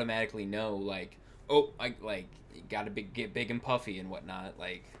just automatically know, like, oh, I, like, you gotta get big and puffy and whatnot?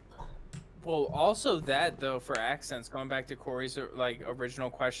 Like, Well, also that though for accents, going back to Corey's like original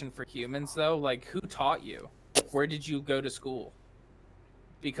question for humans though, like who taught you? Where did you go to school?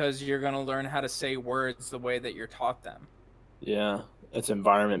 Because you're gonna learn how to say words the way that you're taught them. Yeah, it's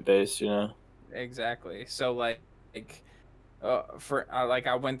environment based, you know. Exactly. So like for like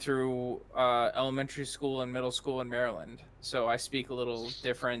I went through elementary school and middle school in Maryland, so I speak a little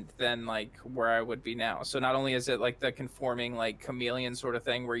different than like where I would be now. So not only is it like the conforming like chameleon sort of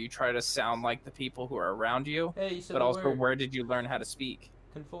thing where you try to sound like the people who are around you, hey, you said but also where did you learn how to speak?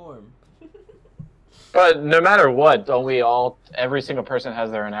 conform. But no matter what, don't we all? Every single person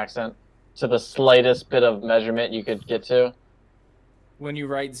has their own accent, to the slightest bit of measurement you could get to. When you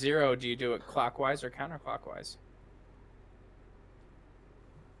write 0, do you do it clockwise or counterclockwise?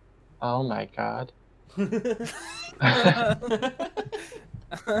 Oh my god. Depends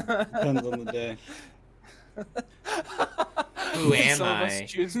on the day. Who am Some of I? us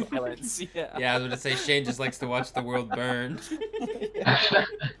choose violence. Yeah. Yeah, I was gonna say Shane just likes to watch the world burn. I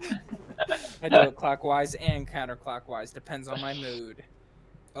do it clockwise and counterclockwise. Depends on my mood.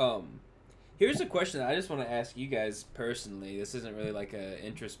 Here's a question that I just want to ask you guys personally. This isn't really like a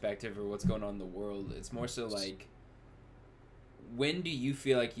introspective or what's going on in the world. It's more so like, when do you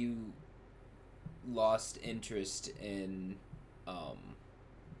feel like you lost interest in, I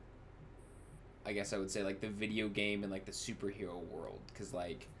guess I would say like the video game and like the superhero world? Because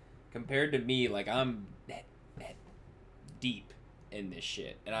like, compared to me, like I'm deep in this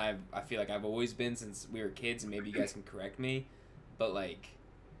shit, and I feel like I've always been since we were kids, and maybe you guys can correct me, but like,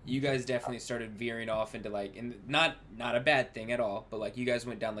 you guys definitely started veering off into like, and not a bad thing at all, but like you guys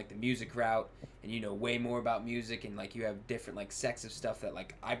went down like the music route, and you know way more about music, and like you have different like sects of stuff that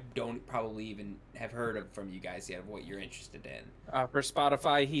like I don't probably even have heard of from you guys yet of what you're interested in. For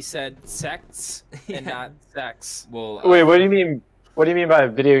Spotify, he said sects and Yeah. not sex. Well, Wait, what do you mean? What do you mean by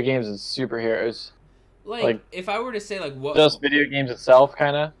video games and superheroes? like if I were to say like what Just video games itself,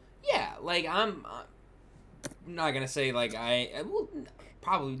 kind of. yeah, like I'm not gonna say like well,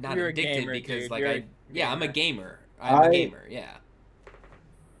 probably not You're a addicted gamer, because dude. like You're a I'm a gamer. gamer. I'm a I- gamer. Yeah.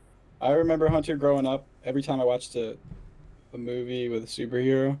 I remember Hunter growing up. Every time I watched a movie with a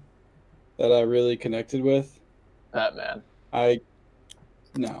superhero that I really connected with, Batman.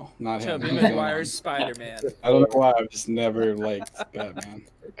 no, not him. Tobey Maguire's Spider-Man. I don't know why I've just never liked Batman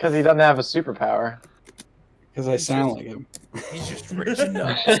Because he doesn't have a superpower. because I sound like him. He's just rich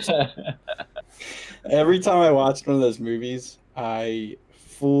enough. Every time I watched one of those movies, I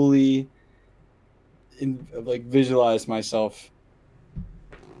fully visualized myself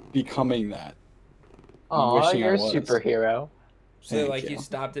becoming that. Oh, wishing I you're a was. superhero. So Thank like you. you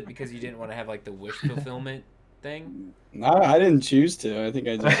stopped it because you didn't want to have like the wish fulfillment thing. No, I didn't choose to. I think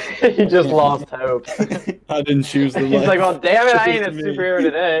I just He just lost hope. I didn't choose the He's life. like, well, damn it, I ain't a Choose me. superhero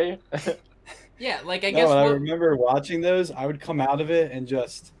today. Yeah, like I No, guess and I what remember watching those. I would come out of it and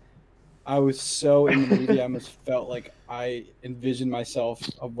just, I was so in the movie. I almost felt like I envisioned myself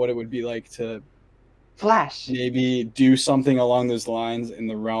of what it would be like to Flash. maybe do something along those lines in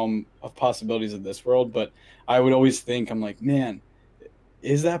the realm of possibilities of this world. But I would always think, I'm like, man,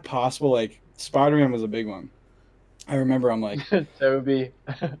 is that possible? Like Spider-Man was a big one. I remember I'm like, Toby.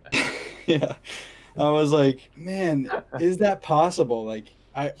 yeah, I was like, man, is that possible? Like, He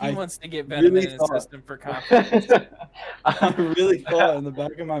I wants to get Venom really in his thought, system for confidence. I really thought in the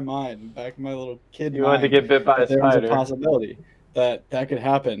back of my mind, in the back of my little kid You wanted to mind, get bit by that a there was a spider. possibility that that could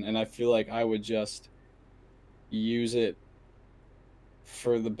happen, and I feel like I would just use it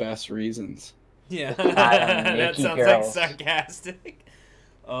for the best reasons. Yeah, I don't know, that Yankee sounds girls. like sarcastic.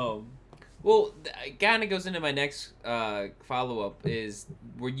 Well, kind of goes into my next follow up is,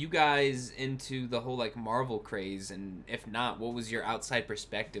 were you guys into the whole like Marvel craze, and if not, what was your outside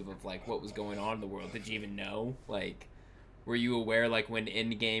perspective of like what was going on in the world? Did you even know? Like, were you aware like when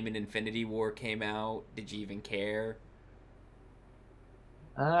Endgame and Infinity War came out? Did you even care?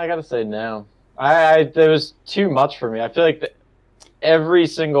 I gotta say no. I there was too much for me. I feel like every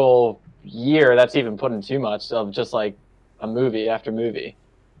single year that's even putting too much of just like a movie after movie.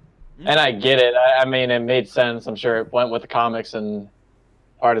 And I get it. I mean, it made sense. I'm sure it went with the comics and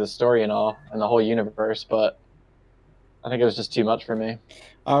part of the story and all, and the whole universe. But I think it was just too much for me.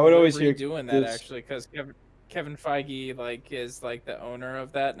 I would always They're hear doing that this- actually because Kevin Feige like is like the owner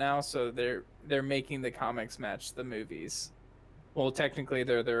of that now, so they're making the comics match the movies. Well, technically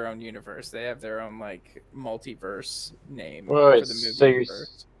they're their own universe. They have their own like multiverse name Wait, for the movie so you're-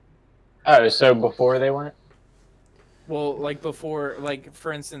 universe. Oh, so before they weren't? Well, like before, like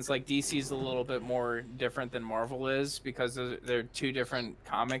for instance, like DC's a little bit more different than Marvel is because they're two different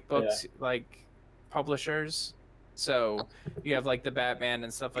comic books like publishers. So you have like the Batman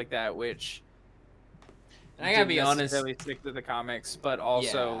and stuff like that, which And I gotta be didn't honest. necessarily stick to the comics, but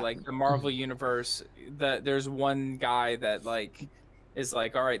also Yeah. like the Marvel universe. That there's one guy that like is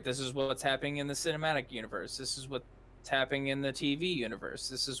like, all right, this is what's happening in the cinematic universe. This is what's happening in the TV universe.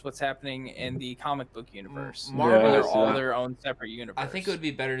 This is what's happening in the comic book universe. Marvel- And they're Yeah, all so- their own separate universe. I think it would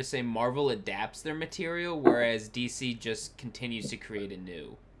be better to say Marvel adapts their material, whereas DC just continues to create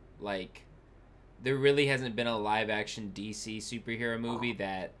anew. Like, there really hasn't been a live-action DC superhero movie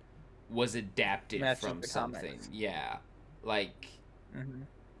that was adapted Matches from the something. comics. Yeah, like Mhm.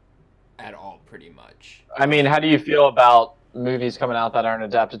 at all, pretty much. I mean, how do you feel about movies coming out that aren't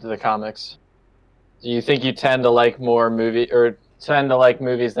adapted to the comics? Do you think you tend to like movies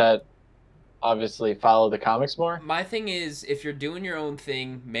that obviously follow the comics more? My thing is, if you're doing your own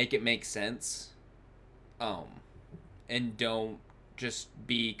thing, make it make sense. And don't just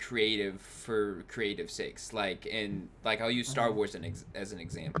be creative for creative sakes. Like, I'll use Star Wars as an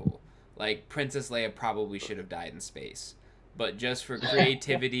example. Like, Princess Leia probably should have died in space, but just for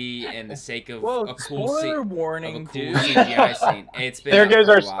creativity and the sake of Whoa, a cool spoiler warning, of a cool dude. CGI scene, it's been There out goes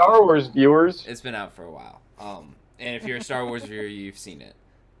for a our while. Star Wars viewers. It's been out for a while. And if you're a Star Wars viewer, you've seen it.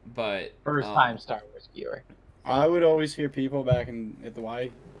 But First time Star Wars viewer. I would always hear people back at the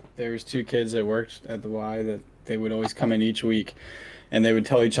Y. There was two kids that worked at the Y that they would always come in each week, and they would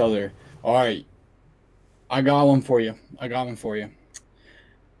tell each other, "All right, I got one for you. I got one for you.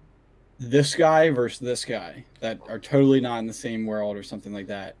 This guy versus this guy that are totally not in the same world or something like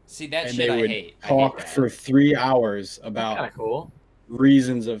that." see that And shit they I would hate. I hate talk that. for 3 hours Kind about of cool.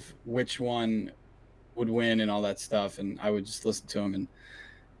 reasons of which one would win and all that stuff, and I would just listen to them.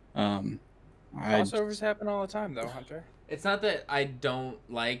 And Crossovers happen all the time, though, Hunter. It's not that I don't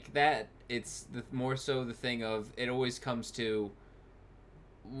like that. It's more so the thing of it always comes to,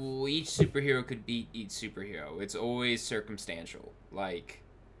 well, each superhero could beat each superhero. It's always circumstantial. Like,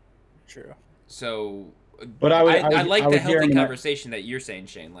 True. so. But I like the would hear healthy him- conversation that you're saying,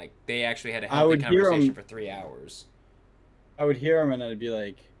 Shane. Like, they actually had a I healthy would hear conversation him- for 3 hours. I would hear them and I'd be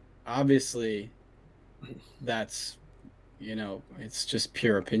like, obviously, that's, it's just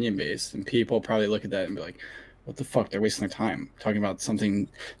pure opinion based, and people probably look at that and be like, what the fuck? They're wasting their time talking about something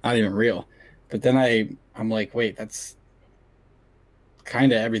not even real. But then I'm like, wait, that's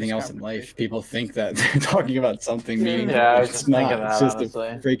kind of everything It's else in life. People think that they're talking about something meaningful. Yeah, I was It's just thinking not. It's that, just honestly.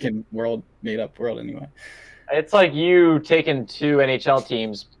 a freaking made up world anyway. It's like you taking two NHL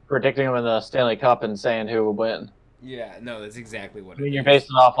teams, predicting them in the Stanley Cup, and saying who will win. Yeah, no, that's exactly what I mean, it you're is.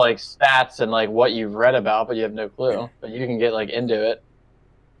 basing off like stats and like what you've read about, but you have no clue. But you can get like into it.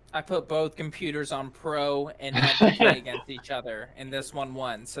 I put both computers on pro and had them play against each other, and this one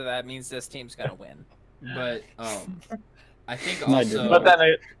won, so that means this team's gonna win. But I think No, I also didn't. But then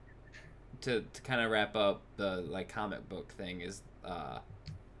it, to kind of wrap up the like comic book thing is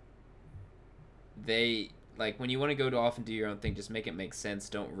they like when you want to go to off and do your own thing, just make it make sense.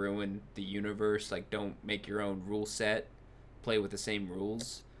 Don't ruin the universe. Like, don't make your own rule set. Play with the same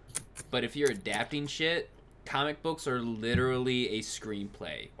rules. But if you're adapting shit, comic books are literally a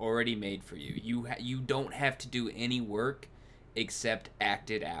screenplay already made for you. You don't have to do any work except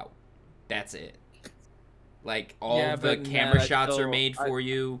act it out. That's it. Like all Yeah, the but camera Matt, shots are made for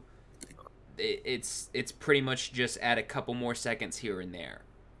you. It's pretty much just add a couple more seconds here and there.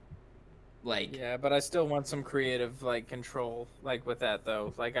 Like Yeah, but I still want some creative like control like with that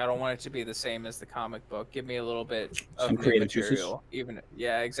though. Like I don't want it to be the same as the comic book. Give me a little bit of Some new creative juices. material. Even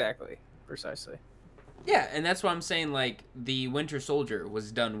yeah, exactly. Precisely. yeah, and that's why I'm saying like the Winter Soldier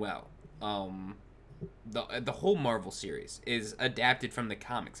was done well. The whole Marvel series is adapted from the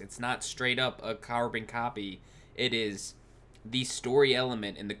comics. It's not straight up a carbon copy. It is the story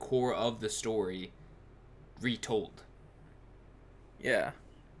element and the core of the story retold. Yeah.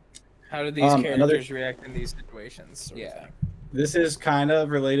 How do these characters another- react in these situations? Sort of Yeah. thing. This is kind of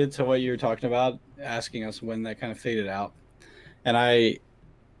related to what you were talking about, asking us when that kind of faded out. And I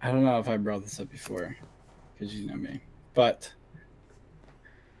don't know if I brought this up before, because you know me. But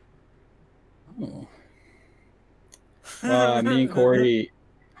me and Corey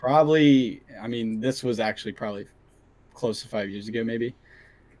probably. I mean, this was actually probably close to 5 years ago, maybe.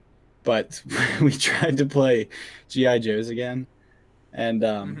 But we tried to play GI Joes again, and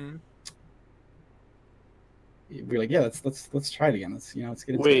Mhm. we're like, yeah, let's try it again. Let's let's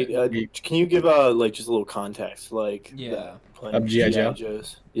get into Wait, it. can you give like just a little context, like Yeah. playing Of G.I. Joe?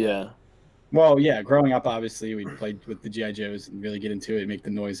 Joes? Yeah. Well, yeah, growing up, obviously, we played with the GI Joes and really get into it, make the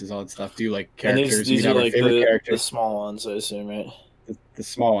noises, all that stuff. Do like And characters. these we are have our like favorite the characters, small ones, I assume, right? the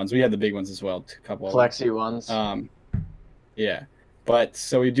small ones. We had the big ones as well, a couple. Of Flexi ones. them. Yeah, but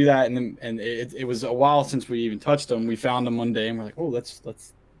so we do that, and then it was a while since we even touched them. We found them one day, and we're like, oh, let's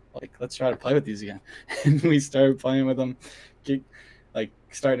try to play with these again. And we started playing with them,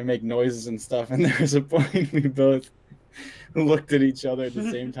 starting to make noises and stuff. And there was a point we both looked at each other at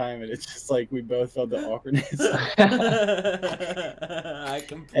the same time, and it's just like we both felt the awkwardness. I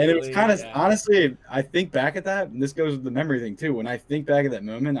completely. And it was kind of honestly, I think back at that, and this goes with the memory thing too. When I think back at that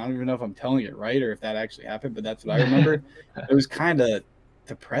moment, I don't even know if I'm telling it right or if that actually happened, but that's what I remember. It was kind of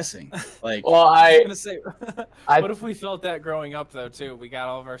depressing. Like, Well, I was I gonna say, I- what if we felt that growing up though too? We got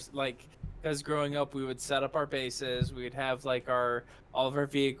all of our like, because growing up we would set up our bases, we would have like all of our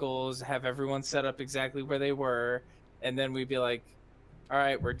vehicles, have everyone set up exactly where they were, and then we'd be like, all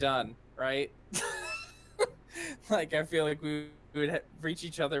right, we're done, right? Like I feel like we would reach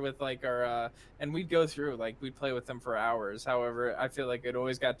each other with like our and we'd go through like we'd play with them for hours. However, I feel like it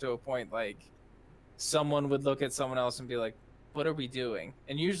always got to a point like someone would look at someone else and be like, what are we doing?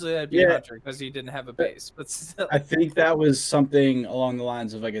 And usually that'd be Yeah. Hunter because he didn't have a base. But still, I think that was something along the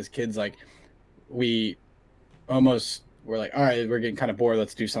lines of like as kids, like we almost were like, all right, we're getting kind of bored.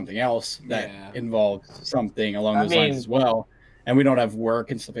 Let's do something else that Yeah. involves something along I those lines mean- as well. And we don't have work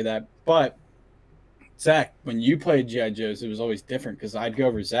and stuff like that. But Zach, when you played GI Joes, it was always different because I'd go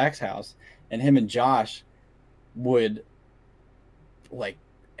over to Zach's house and him and Josh would like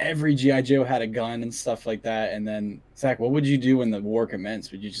every GI Joe had a gun and stuff like that. And then Zach, what would you do when the war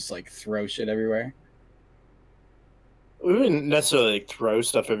commenced? Would you just like throw shit everywhere? We wouldn't necessarily like throw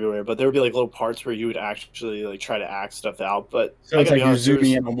stuff everywhere, but there would be like little parts where you would actually like try to act stuff out. But So I it's gotta like be you're honest, there was-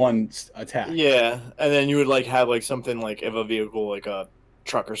 zooming in on one attack. Yeah, and then you would like have like something like if a vehicle like a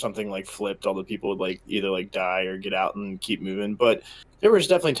truck or something like flipped, all the people would like either like die or get out and keep moving. But there was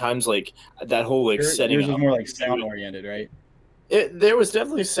definitely times like that whole like setting Yours was up. more like sound oriented, right? There was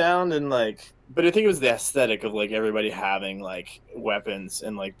definitely sound and like, but I think it was the aesthetic of like everybody having like weapons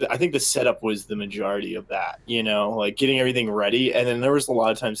and like I think the setup was the majority of that, you know, like getting everything ready. And then there was a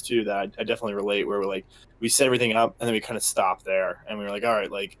lot of times too that I definitely relate where we're like we set everything up and then we kind of stopped there and we were like, all right,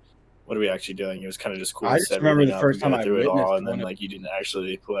 like what are we actually doing? It was kind of just cool. I to just set remember everything the up first and go time I through it all, witnessed and then one of- like you didn't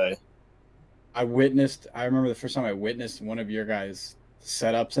actually play. I remember the first time I witnessed one of your guys'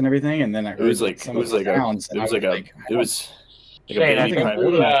 setups and everything, and then I heard It was like some it was of the like a sounds, it and I was like a like, it was like Shane, a I baby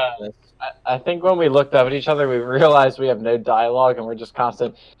think crying. we, I think when we looked up at each other, we realized we have no dialogue and we're just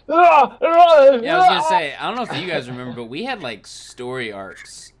constant. Yeah, I was gonna say, I don't know if you guys remember, but we had like story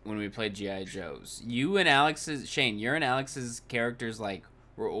arcs when we played GI Joes. You and Alex's Shane, your and Alex's characters like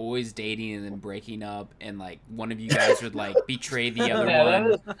were always dating and then breaking up, and like one of you guys would like betray the other Yeah, one.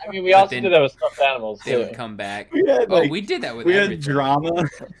 that is, I mean, we But also then did that with stuffed animals They too. would come back. we had, Oh, like, we did that with we had everything. drama.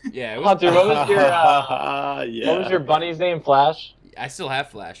 Yeah, it was, Hunter, what was your yeah. what was your bunny's name? Flash. I still have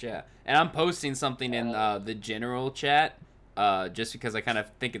Flash, yeah. And I'm posting something in the general chat, just because I kind of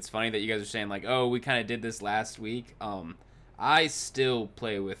think it's funny that you guys are saying like, oh, we kind of did this last week. I still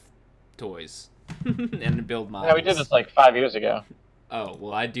play with toys and build models. Yeah, we did this like 5 years ago. Oh,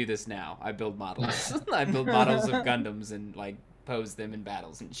 well, I do this now. I build models. I build models of Gundams and like pose them in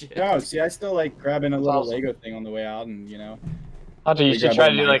battles and shit. No, see, I still like grabbing a little awesome. Lego thing on the way out, and Hunter, you we should grab try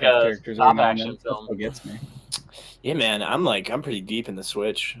all to do Minecraft like a characters every stop now and then. action Stuff film. still gets me. Yeah, man, I'm pretty deep in the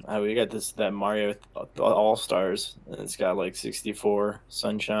Switch. We got that Mario All Stars, and it's got like 64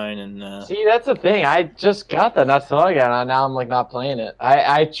 Sunshine and. See, that's the thing. I just got that not so long ago, and now I'm like not playing it.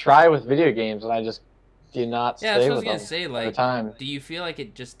 I try with video games, and I just do not Yeah, stay that's what I was with gonna them say. over Like, time. do you feel like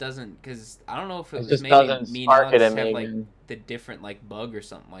it just doesn't? Because I don't know if it It was just maybe doesn't me and spark it Alex in have me. like man. the different like bug or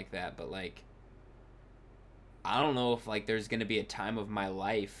something like that. But like, I don't know if like there's gonna be a time of my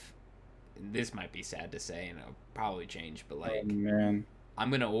life. This might be sad to say, and it'll probably change. But like, Oh, man. I'm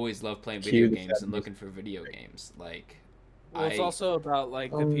gonna always love playing Cue video the games and sadness. looking for video games. Like, Well, it's also about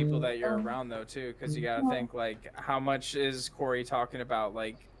like the people that you're Um, around though too, because you gotta think like how much is Corey talking about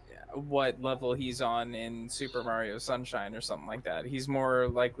like what level he's on in Super Mario Sunshine or something like that. He's more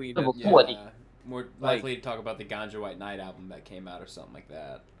likely to Level yeah, 20. more Like- likely to talk about the Ganja White Night album that came out or something like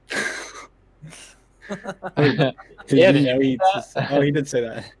that. Did Yeah, you did know you he see just- that? oh, he did say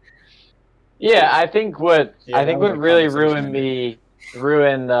that. Yeah, I think what Yeah, I think that was what a really conversation.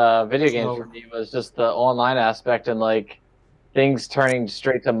 ruined video games Oh. for me was just the online aspect and like things turning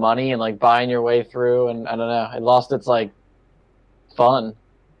straight to money and like buying your way through, and I don't know, it lost its like fun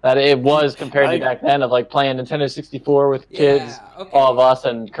that it was compared to back then of like playing Nintendo 64 with kids, Yeah, okay. all of us,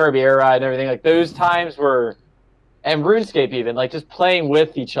 and Kirby Air Ride and everything. Like those times were, and RuneScape even, like just playing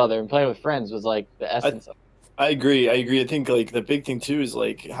with each other and playing with friends was like the essence of it. I agree. I think like the big thing too is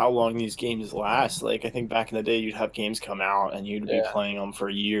like how long these games last. Like I think back in the day you'd have games come out and you'd be Yeah. playing them for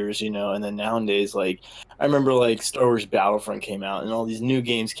years, you know. And then nowadays, like I remember like Star Wars Battlefront came out and all these new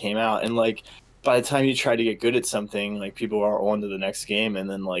games came out, and like by the time you try to get good at something, like people are on to the next game, and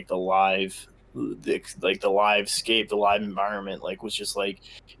then like the live environment like was just like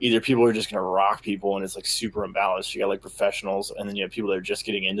either people are just gonna rock people and it's like super imbalanced. You got like professionals, and then you have people that are just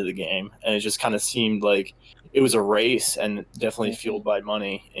getting into the game, and it just kind of seemed like it was a race and definitely fueled by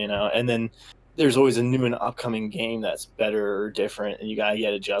money, you know. And then there's always a new and upcoming game that's better or different, and you gotta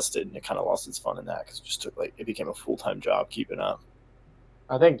get adjusted, and it kind of lost its fun in that because it just took like it became a full-time job keeping up.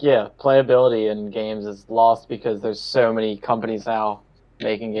 I think, yeah, playability in games is lost because there's so many companies now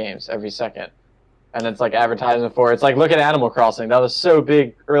making games every second. And it's like advertising for it. It's like, look at Animal Crossing. That was so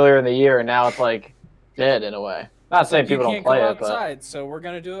big earlier in the year, and now it's like dead in a way. Not saying people you don't can't play go it, but outside, so we're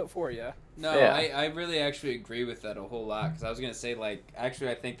gonna do it for you. No, Yeah. I really actually agree with that a whole lot, because I was going to say, like, actually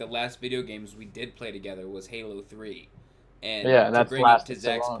I think the last video games we did play together was Halo 3. And Yeah, and to that's bring it lasted to so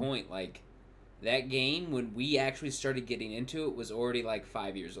Zach's long. point, like, that game, when we actually started getting into it, was already, like,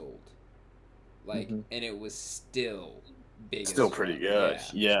 5 years old. Like, Mhm. and it was still big Still as pretty fuck. good.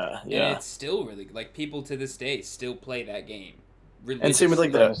 Yeah. Yeah. And it's still really, like, people to this day still play that game. And same with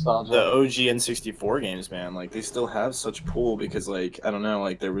like Very the nostalgic. OG N64 games, man. Like they still have such pull because like I don't know,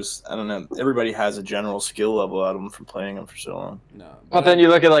 like there was I don't know, everybody has a general skill level out of them from playing them for so long. No. But then you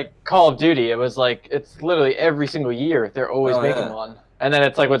look at like Call of Duty, it was like it's literally every single year they're always Oh, making yeah. one. And then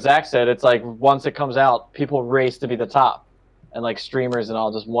it's like what Zach said, it's like once it comes out, people race to be the top. And like streamers and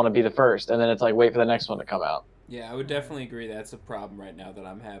all just want to be the first. And then it's like wait for the next one to come out. Yeah, I would definitely agree that's a problem right now that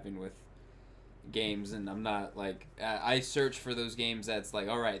I'm having with games, and I'm not like I search for those games that's like,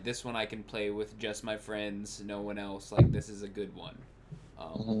 all right, this one I can play with just my friends, no one else. Like this is a good one.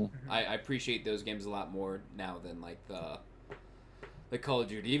 Mhm. I appreciate those games a lot more now than like the Call of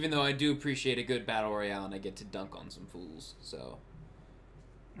Duty. Even though I do appreciate a good battle royale and I get to dunk on some fools. So,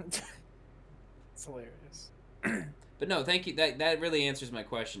 It's hilarious. but no, thank you. That really answers my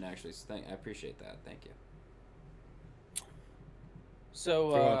question actually. So I appreciate that. Thank you. So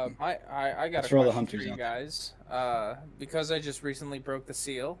You're welcome. I got That's a for all the question for hunters you out guys. Because I just recently broke the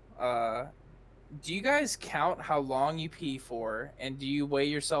seal. Do you guys count how long you pee for, and do you weigh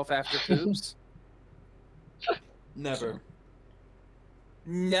yourself after poops? Never.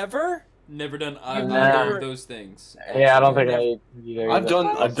 Never. Never done Nah. either of those things. Yeah, I don't think I either. I've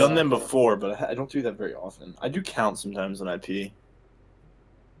done them before, but I don't do that very often. I do count sometimes when I pee.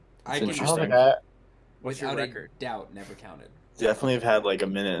 I It's can I don't interesting. think I, What's your without record? a doubt never counted. Definitely have had like a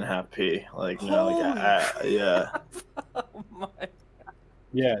minute and a half pee. Like you know, like yeah. Oh my!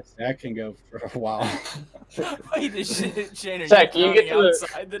 Yeah, Zach can go for a while. Wait, Shane, are Zach, you you get counting to the-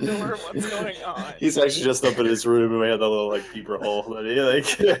 outside the door? What's going on? He's actually just up in his room and we had that little like peeper hole that he like.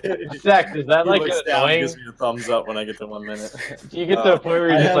 Zach, does that He like looks get down and annoying? gives me a thumbs up when I get to 1 minute. Do you get to a point where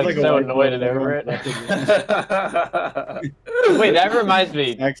you're I just have, like like, a so whiteboard annoyed and with over everyone it? Wait, that reminds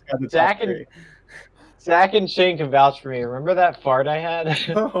me. Zach's got the top Zach and three. Zach and Shane can vouch for me. Remember that fart I had?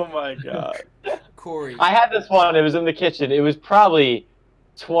 Oh my god. Corey, I had this one. It was in the kitchen. It was probably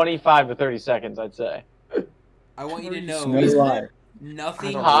 25 to 30 seconds, I'd say. I want you to know No lie.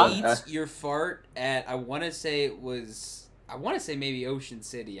 nothing Huh? beats your fart at, I want to say it was, I want to say maybe Ocean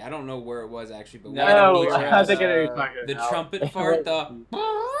City. I don't know where it was actually, but No, we had a No, beach I house. think I know what you're talking The about. trumpet fart, the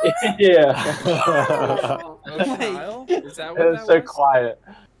Yeah. Ocean Isle? Is that what It was that so was? quiet.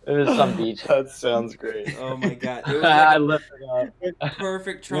 It was some beach. That sounds great. Oh my god, it was I like lifted it a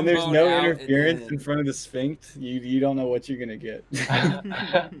perfect When trombone there's no out interference and in front of the Sphinx, you don't know what you're gonna get. up.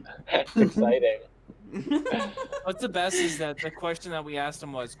 It's exciting. What's the best is that the question that we asked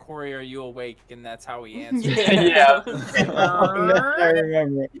him was, Corey, are you awake? And that's how he answered. Yeah. I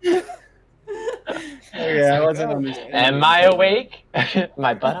remember. Okay, I wasn't understanding. Am I awake?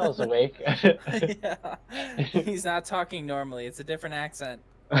 My butthole's awake. Yeah. He's not talking normally. It's a different accent.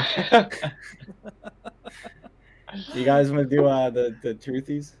 You guys want to do the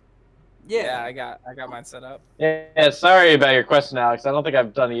truthies? Yeah, I got mine set up. Yeah, sorry about your question, Alex. I don't think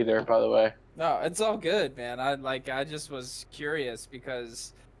I've done either, by the way. No, it's all good, man. I just was curious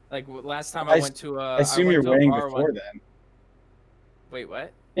because last time I I went to I assume you're weighing before then. Wait,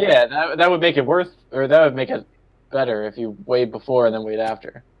 what? Yeah, that would make it that would make it better if you weighed before and then weighed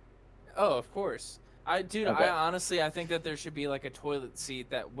after. Oh, of course. Okay. I honestly think that there should be like a toilet seat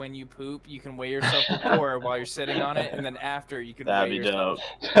that when you poop, you can weigh yourself before while you're sitting on it, and then after you can That'd weigh be yourself.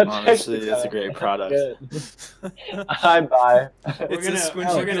 dope. Honestly, that's a great product. I buy. It's a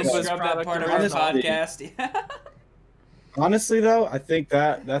squishy we're gonna Goomba's scrub that product part of of our our Honestly. podcast. Honestly, though, I think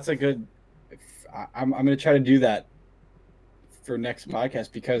that's a good. I'm gonna try to do that for next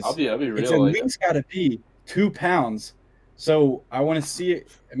podcast because I'll be real. it's at like, least got to be 2 pounds. So I want to see it.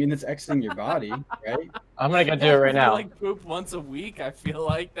 I mean, it's exiting your body, right? I'm gonna go do it right I now. like poop once a week. I feel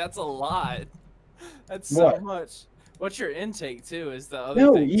like that's a lot. That's so What? much. What's your intake too? Is the other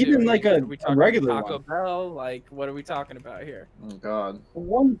No, thing too. even like Are a we talking regular Taco one. Bell? Like, what are we talking about here? oh god.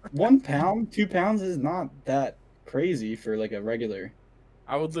 1 pound, 2 pounds is not that crazy for like a regular.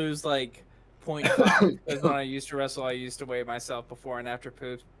 I would lose like 0.5 because when I used to wrestle, I used to weigh myself before and after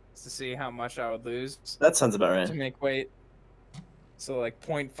poop to see how much I would lose That sounds about to right. make weight. So like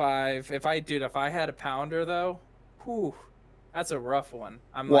 0.5. If I had a pounder though, whew, that's a rough one.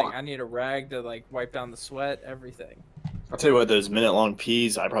 Well- I need a rag to like wipe down the sweat, everything. I'll tell you what, those minute-long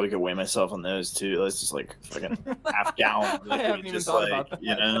peas, I probably could weigh myself on those too. That's just like fucking half gallon. of I liquid, haven't even just thought like, about that.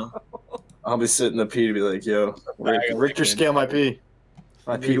 you know. I'll be sitting the pee to be like, yo, Bag of Richter liquid. scale my pee.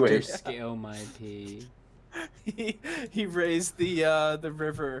 My pee Richter weight. scale my pee. he raised the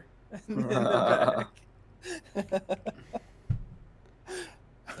river in the back.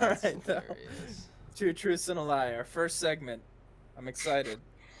 All That's right, though. hilarious. Two truths and a lie. Our first segment. I'm excited.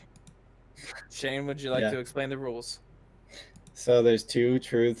 Shane, would you like Yeah. to explain the rules? So there's 2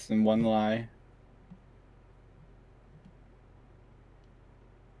 truths and 1 lie.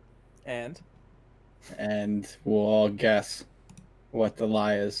 And And we'll all guess what the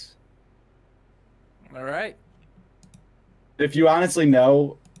lie is. all right. If you honestly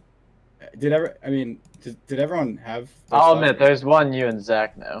know, did everyone have? their I'll stuff? admit, there's one you and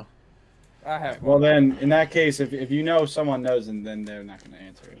Zach know. I have Well, one. then, in that case, if you know someone knows, and then they're not going to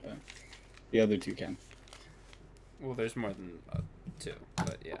answer it. But the other 2 can. Well, there's more than 2,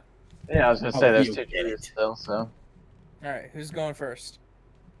 but yeah. Yeah, I was gonna Oh, say there's you 2 get truths it. still. So All right, who's going first?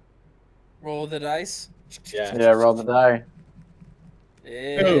 Roll the dice. Yeah. yeah, roll the die.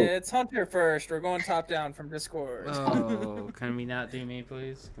 It's Hunter first. We're going top down from Discord. Oh, can we not do me,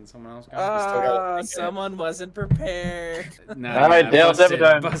 please? Can someone else go? gotta think Someone wasn't prepared. No, All right, Dale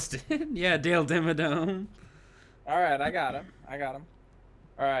Dimmadome. Busted. Yeah, Dale Dimmadome. All right, I got him.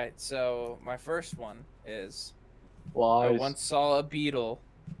 All right, so my first one is I Lies. once saw a beetle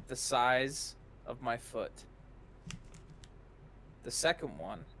the size of my foot. The second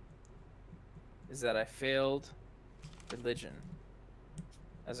one is that I failed religion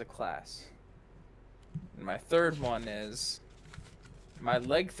as a class. And my third one is my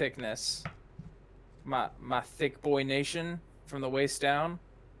leg thickness, my thick boy nation from the waist down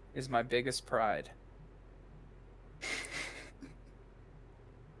is my biggest pride.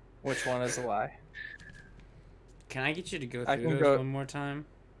 Which one is a lie? Can I get you to go I through can those go- one more time?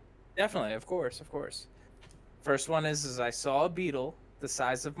 Definitely, of course. First one is I saw a beetle the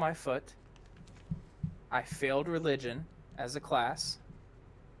size of my foot. I failed religion as a class.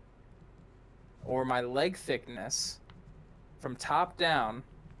 Or my leg thickness from top down,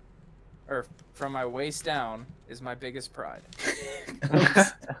 or from my waist down, is my biggest pride.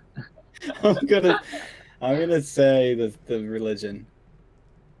 I'm gonna say the religion.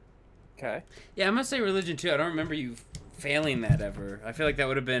 Okay. Yeah, I'm gonna say religion too. I don't remember you failing that ever. I feel like that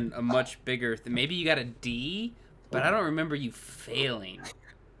would have been a much bigger. Maybe you got a D, but I don't remember you failing.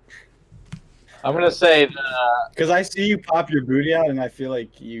 I'm gonna say Because I see you pop your booty out, and I feel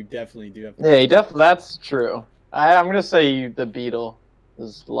like you definitely do have. yeah, that's true. I'm gonna say the beetle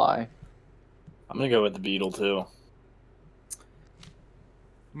is lie. I'm gonna go with the beetle too.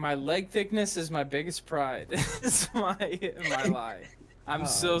 My leg thickness is my biggest pride. It's my lie. I'm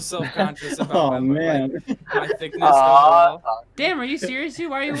so self-conscious about Oh my man. my thickness overall. Damn, are you serious?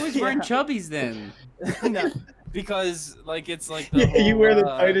 Why are you always wearing chubbies then? No, because like it's like the Yeah, you wear the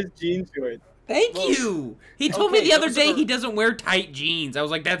whole, tightest jean shorts. Thank Well, you. He told me okay, the other those day are- he doesn't wear tight jeans. I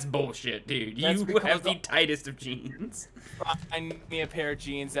was like, that's bullshit, dude. That's You because have the the- tightest of jeans. Find me a pair of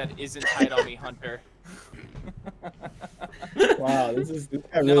jeans that isn't tight on me, Hunter. Wow, this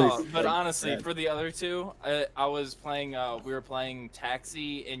got No, really. but like, honestly, bad. for the other two, I was playing. We were playing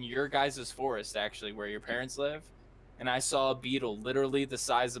Taxi in your guys' forest, actually, where your parents live, and I saw a beetle, literally the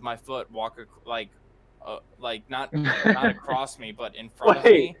size of my foot, walk like not across me, but in front of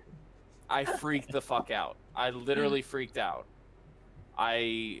me. I freaked the fuck out. I literally freaked out.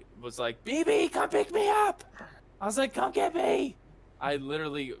 I was like, "BB, come pick me up!" I was like, "Come get me!" I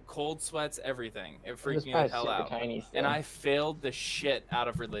literally cold sweats, everything. It freaked me the hell out. And I failed the shit out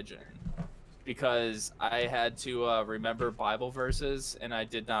of religion because I had to remember Bible verses, and I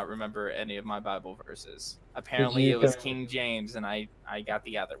did not remember any of my Bible verses. Apparently, you it was con- King James, and I got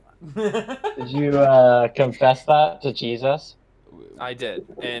the other one. Did you confess that to Jesus? I did,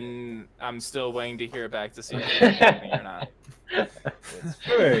 and I'm still waiting to hear back to see if he forgave me or not.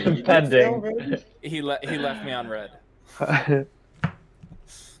 Sure, you did Pending. so, right? He left me on red.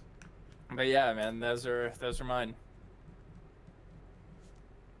 But yeah, man, those are mine.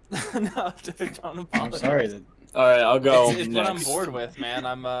 No, dude, don't I'm apologize. sorry. That, All right, I'll go It's what I'm next. bored with, man.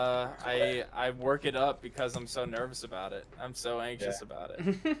 I work it up because I'm so nervous about it. I'm so anxious about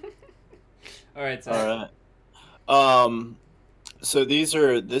it. All right, so All right. So this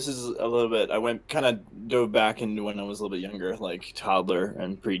is a little bit. I kind of dove back into when I was a little bit younger, like toddler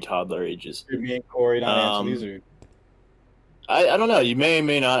and pre-toddler ages. me and Corey not Um, answer these. Or I don't know. You may or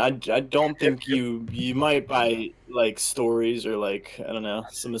may not. I don't think you might by like stories or like I don't know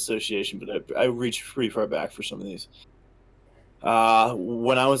some association, but I reached pretty far back for some of these.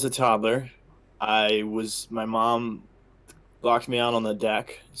 When I was a toddler, my mom locked me out on the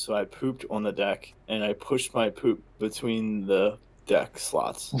deck, so I pooped on the deck, and I pushed my poop between the deck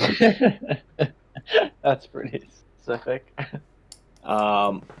slots. That's pretty specific.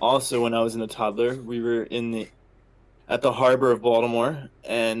 Also, when I was in a toddler, we were at the harbor of Baltimore,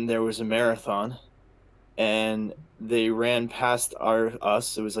 and there was a marathon, and they ran past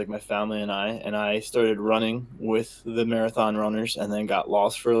us. It was like my family and I started running with the marathon runners, and then got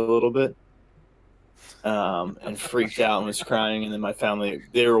lost for a little bit, and freaked out and was crying. And then my family,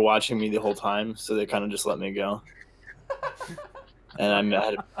 they were watching me the whole time, so they kind of just let me go. And I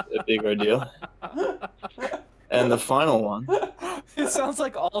had a big ordeal. And the final one. It sounds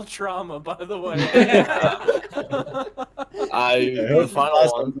like all trauma, by the way. The final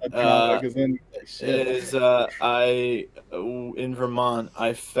one shit. is in Vermont.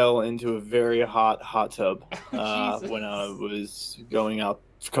 I fell into a very hot tub when I was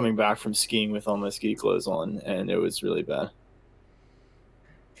coming back from skiing with all my ski clothes on, and it was really bad.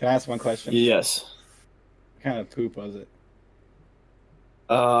 Can I ask one question? Yes. What kind of poop was it?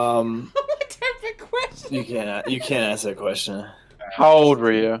 what type of question? You can't ask that question. How old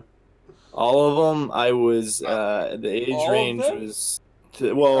were you? All of them, I was the age All of range them? was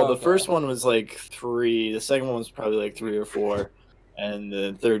Oh, the okay. first one was like 3, the second one was probably like 3 or 4, and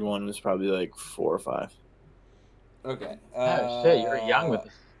the third one was probably like 4 or 5. Okay. Oh shit, you were young with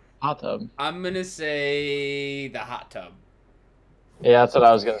this hot tub. I'm gonna say the hot tub, Yeah, that's what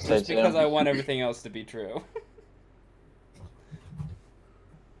I was gonna say Just too. because I want everything else to be true.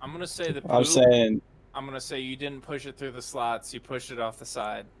 I'm gonna say the poop. I'm saying I'm gonna say you didn't push it through the slots. You pushed it off the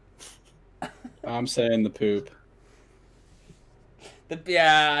side. the poop.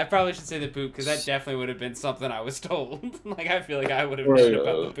 Yeah, I probably should say the poop because that definitely would have been something I was told. Like I feel like I would have Or, known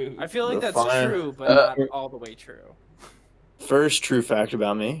about the poop. I feel like The that's fire. true, but Uh, not all the way true. First true fact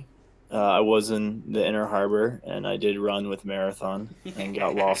about me, I was in the Inner Harbor, and I did run with Marathon and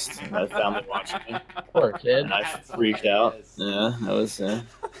got lost. My family watching me, Poor kid. and I That's freaked out. hilarious. Yeah, that was.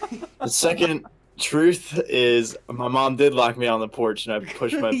 The second truth is my mom did lock me on the porch, and I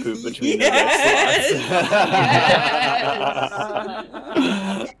pushed my poop between the deck slots.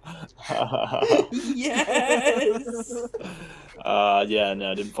 Yes. Yeah,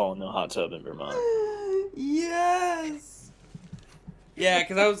 no, I didn't fall in the hot tub in Vermont. Yes. Yeah,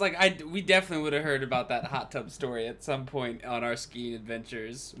 because I was like, we definitely would have heard about that hot tub story at some point on our skiing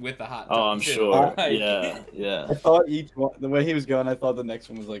adventures with the hot tub. Oh, I'm too. sure. Like- Yeah. I thought each one, the way he was going, I thought the next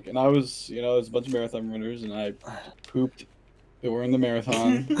one was like, and I was, there's a bunch of marathon runners, and I pooped during the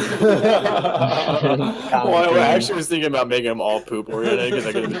marathon. Well, I actually was thinking about making them all poop oriented because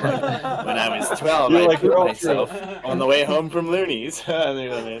I could be like, when I was 12, You're I like, pooped you're all myself on the way home from Looney's. You know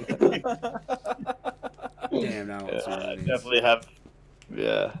what I mean? Damn, now it's Yeah, I Looney's. definitely have.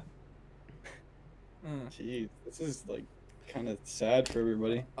 Yeah. Jeez, this is like kind of sad for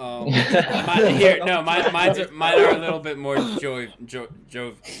everybody. Mine are a little bit more jovial.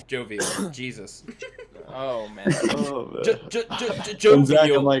 Jesus. Oh man. Oh, man. And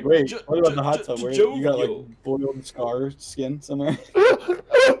Zach, I'm like, wait, what about the hot tub? Where you got jovial. like boiled scar skin somewhere?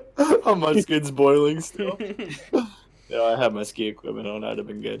 Oh, my skin's boiling still. Yeah, I had my ski equipment on. That'd have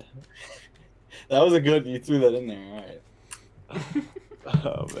been good. That was a good. You threw that in there. All right.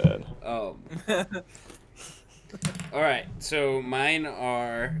 Oh man. All right, so mine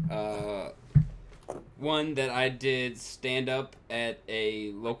are one that I did stand up at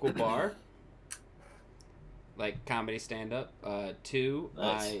a local bar, like comedy stand up. Two,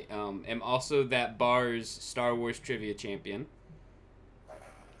 Nice. I am also that bar's Star Wars trivia champion.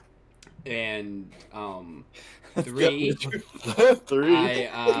 And three, Three.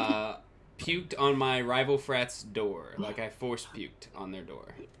 I puked on my rival frat's door, like I force puked on their door.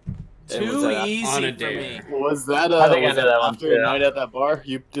 And was Too that- easy on a for dare. me. Was that I think I was did that that one after too. a night at that bar?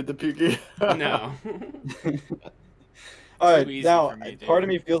 You did the puking? No. All right, easy now for me, part of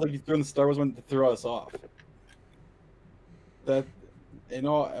dude. me feels like you threw in the Star Wars one to throw us off. That, you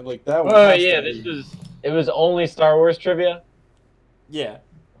know, like that one. Oh has to yeah, be- it was only Star Wars trivia. Yeah.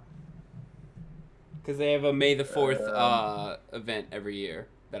 Because they have a May the 4th event every year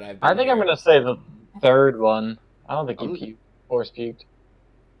that I've been I think I'm here. gonna say the third one. I don't think I'm- he force puked.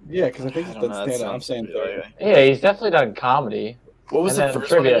 Yeah, because I think I don't that's know, that stand up. I'm sounds saying really- third. Yeah, he's definitely done comedy. What was and the then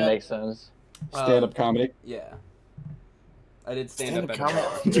first one trivia again? makes sense. Stand up comedy. Yeah. I did stand Stand-up up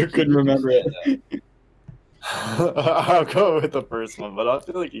at comedy. You couldn't remember it. I'll go with the first one, but I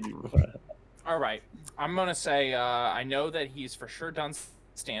feel like you do. All right, I'm gonna say I know that he's for sure done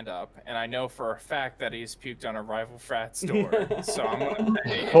stand up, and I know for a fact that he's puked on a rival frat's door. So I'm gonna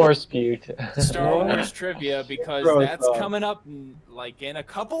say Force puked. Star Wars trivia because Bro, that's stop. coming up like in a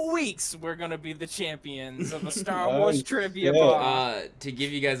couple weeks. We're gonna be the champions of the Star Wars Nice. trivia Yeah. bar. To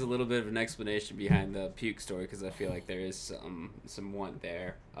give you guys a little bit of an explanation behind the puke story, because I feel like there is some want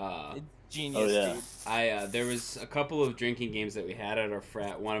there. Genius, Oh, yeah. dude. There was a couple of drinking games that we had at our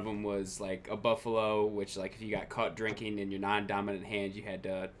frat. One of them was like a buffalo, which like if you got caught drinking in your non-dominant hand, you had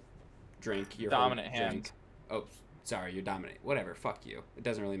to drink your whole Dominant hand. drink. Oh, sorry, you're dominant. Whatever, fuck you. It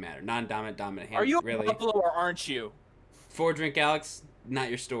doesn't really matter. Non-dominant, dominant hand. Are you a really? Buffalo or aren't you? 4-drink Alex, not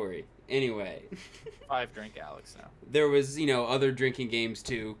your story. Anyway, 5-drink Alex now. there was, other drinking games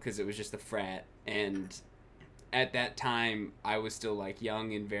too, because it was just a frat. And at that time, I was still, like,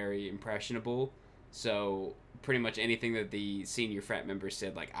 young and very impressionable. So pretty much anything that the senior frat members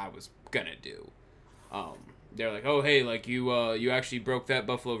said, like, I was gonna do. They're like, oh, hey, like, you actually broke that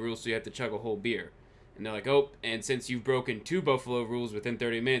Buffalo rule, so you have to chug a whole beer. And they're like, oh, and since you've broken 2 Buffalo rules within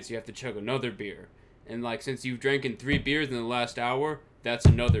 30 minutes, you have to chug another beer. And, like, since you've drank 3 beers in the last hour, that's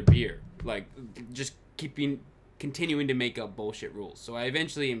another beer. Like, just continuing to make up bullshit rules. So I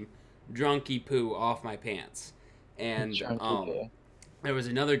eventually am drunky poo off my pants. And, there was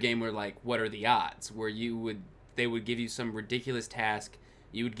another game where, like, what are the odds? Where they would give you some ridiculous task,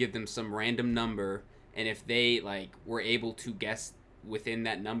 you would give them some random number, and if they, like, were able to guess within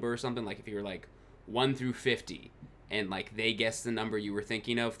that number or something, like if you were, like, 1 through 50, and, like, they guessed the number you were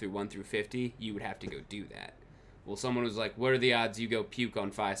thinking of through 1 through 50, you would have to go do that. Well, someone was like, what are the odds you go puke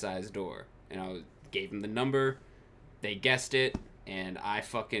on Phi-Si's door? And I gave them the number, they guessed it, and I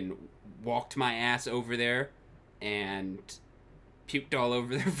fucking walked my ass over there, and puked all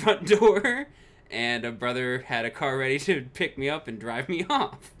over their front door, and a brother had a car ready to pick me up and drive me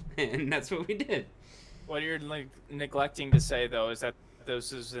off. And that's what we did. What you're neglecting to say though is that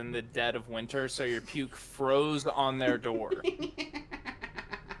this is in the dead of winter, so your puke froze on their door.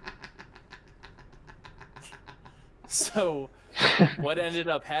 So what ended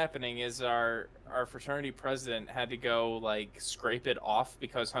up happening is our fraternity president had to go like scrape it off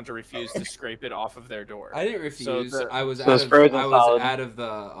because Hunter refused to scrape it off of their door. I didn't refuse. I was it's frozen solid. out of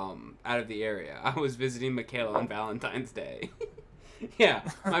the area. I was visiting Michaela on Valentine's Day. Yeah,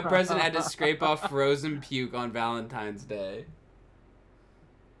 my president had to scrape off frozen puke on Valentine's Day.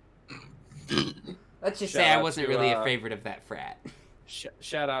 Let's just say Shout I out wasn't to, really a favorite of that frat.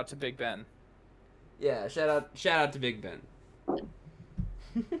 Shout out to Big Ben. Yeah, shout out to Big Ben.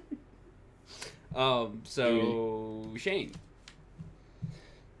 So Shane.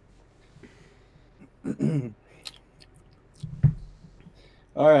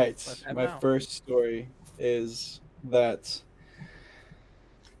 All right, Let that my know. first story is that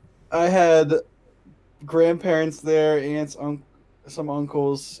I had grandparents there, aunts, some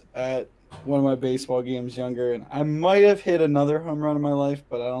uncles at one of my baseball games younger, and I might have hit another home run in my life,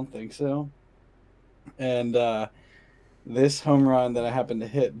 but I don't think so. And this home run that I happened to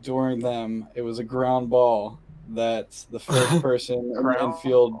hit during them, it was a ground ball that the first person in the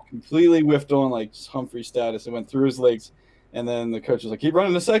infield completely whiffed on, like just Humphrey status. It went through his legs, and then the coach was like, keep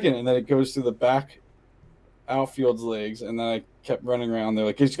running a second, and then it goes through the back outfield's legs, and then I kept running around. They're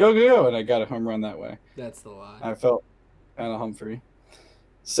like, just go, go, go, and I got a home run that way. That's the lie. I felt kind of Humphrey.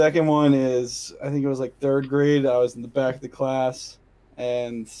 Second one is, I think it was like third grade. I was in the back of the class,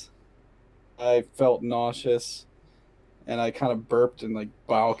 and I felt nauseous, and I kind of burped, and like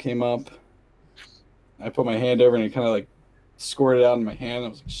bile came up. I put my hand over, and it kind of like squirted out in my hand. I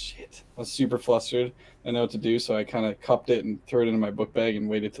was like, shit. I was super flustered. I didn't know what to do, so I kind of cupped it and threw it into my book bag and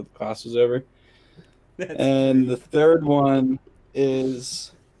waited till the class was over. And the third one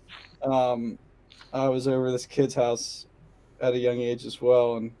is I was over this kid's house at a young age as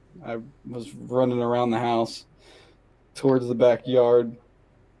well, and I was running around the house towards the backyard,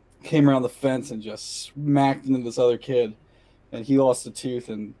 came around the fence and just smacked into this other kid, and he lost a tooth,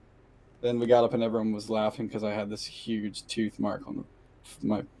 and then we got up and everyone was laughing because I had this huge tooth mark on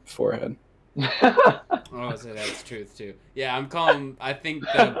my forehead. Oh, so that's truth too. Yeah, I'm calling. I think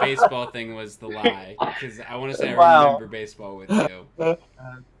the baseball thing was the lie because I want to say I remember baseball with you.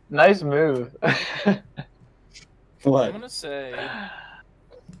 Nice move. What? I'm gonna say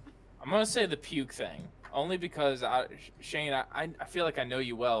the puke thing, only because Shane, I feel like I know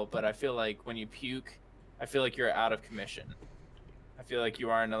you well, but I feel like when you puke, I feel like you're out of commission. I feel like you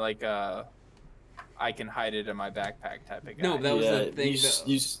aren't like I can hide it in my backpack type of guy. No, that was the thing.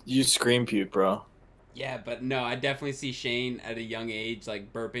 You scream puke, bro. Yeah, but no, I definitely see Shane at a young age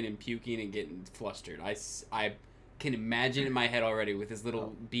like burping and puking and getting flustered. I can imagine in my head already with his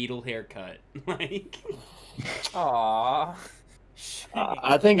little beetle haircut. Like, aww.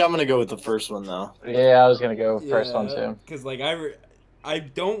 I think I'm gonna go with the first one though. Yeah, I was gonna go first one too. Because like I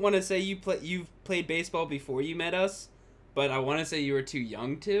don't want to say you've played baseball before you met us, but I want to say you were too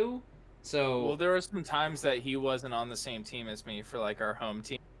young to. So well, there were some times that he wasn't on the same team as me for like our home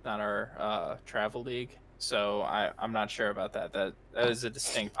team, not our travel league. So I'm not sure about that. That is a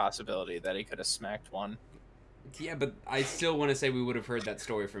distinct possibility that he could have smacked one. Yeah, but I still want to say we would have heard that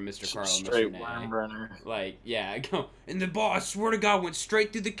story from Mr. Carl and Straight Mr. worm Nay. runner. Like, yeah, I go, and the ball, I swear to God, went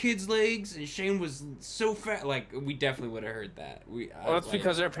straight through the kid's legs, and Shane was so fat. Like, we definitely would have heard that. Well, it's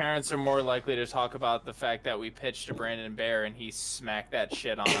because our parents are more likely to talk about the fact that we pitched to Brandon Bear and he smacked that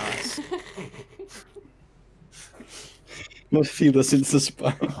shit on us. What if he listens to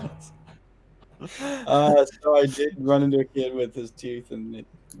Spines? So I did run into a kid with his teeth, and it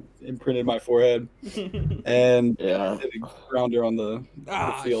imprinted my forehead, and Yeah. hit a grounder on the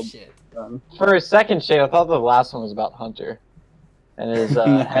field. Shit. For a second, Shane, I thought the last one was about Hunter, and his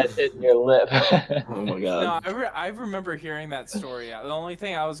head hitting your lip. Oh my god. No, I remember hearing that story. The only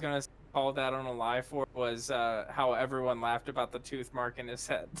thing I was gonna call that on a lie for was how everyone laughed about the tooth mark in his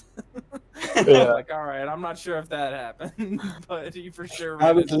head. Yeah. Like, all right, I'm not sure if that happened, but he for sure.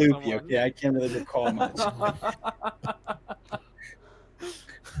 I was ran into loopy, someone. okay? I can't really recall much.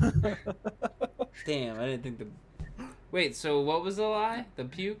 Damn, I didn't think the... Wait, so what was the lie? The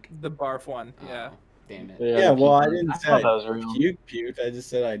puke? The barf one, yeah. Oh, damn it. Yeah, well, I didn't say thought that was real. puke. I just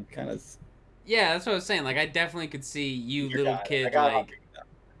said I'd kind of... Yeah, that's what I was saying. Like, I definitely could see you, You little got it. I kid, got it. like...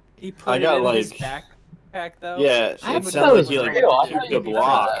 He put I it got, in his like- backpack though. Yeah, I it thought sounded it like was he like real. I thought took you the did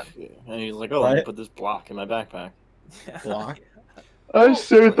block, that. and he was like, "Oh, I'm gonna What? put this block in my backpack." Block? I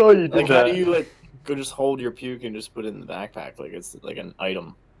so thought you did Like, that. how do you like go just hold your puke and just put it in the backpack like it's like an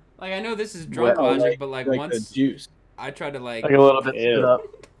item? Like, I know this is drunk Well, logic, but, like, Like once the juice. I tried to, like, Like a little bit Ew. stood up.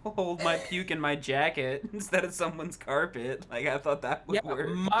 hold my puke in my jacket instead of someone's carpet, like, I thought that would Yeah, work.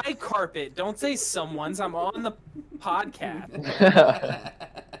 my carpet. Don't say someone's. I'm on the podcast.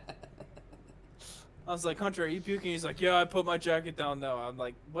 I was like, Hunter, are you puking? He's like, yeah, I put my jacket down though. I'm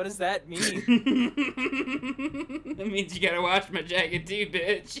like, what does that mean? It means you gotta wash my jacket too,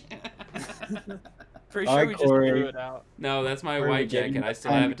 bitch. Pretty All sure right, we just Corey. threw it out. No, that's my Where are we white getting jacket. I that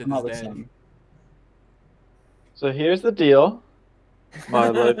still from? have it to Come up this with day. something. So here's the deal. My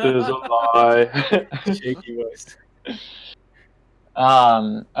life is a lie. Shaky voice.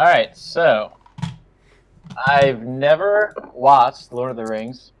 All right, so I've never watched Lord of the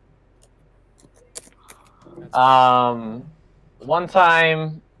Rings. One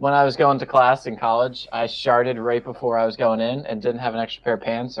time when I was going to class in college, I sharted right before I was going in and didn't have an extra pair of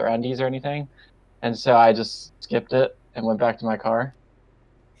pants or undies or anything, and so I just skipped it and went back to my car.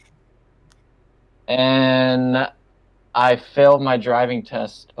 And I failed my driving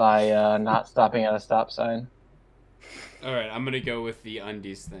test by not stopping at a stop sign. All right, I'm gonna go with the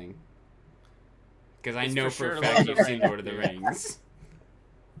undies thing. Because I It's know for for a sure fact Lord you've of the seen Rings. Lord of the Rings.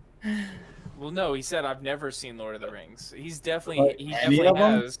 Well, no, he said I've never seen Lord of the Rings. He Like, definitely any of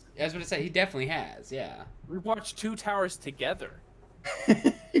them? has. I was gonna say he definitely has, yeah. We watched Two Towers together.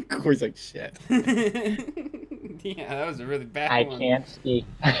 Corey's like, shit. Yeah, that was a really bad I one. can't speak.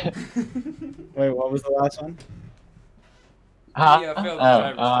 Wait, what was the last one? Huh? Yeah, failed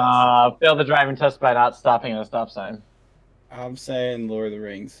the driver's Failed the driving test by not stopping at a stop sign. I'm saying Lord of the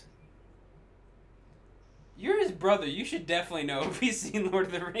Rings. You're his brother. You should definitely know if he's seen Lord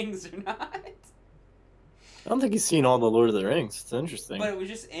of the Rings or not. I don't think he's seen all the Lord of the Rings. It's interesting. But it was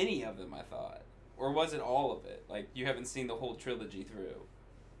just any of them, I thought. Or was it all of it? Like, you haven't seen the whole trilogy through.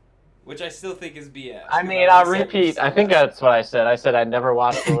 Which I still think is BS. I mean, I'll repeat. I think that's what I said. I said I never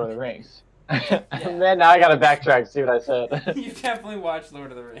watched Lord of the Rings. And then now I gotta backtrack, see what I said. You definitely watched Lord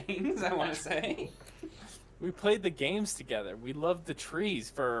of the Rings, I want to say. We played the games together. We loved the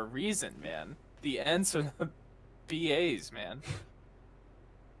trees for a reason, man. The Ents are the BAs, man.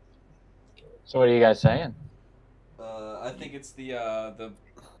 So what are you guys saying? I think it's the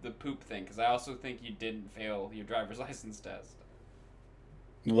poop thing, because I also think you didn't fail your driver's license test.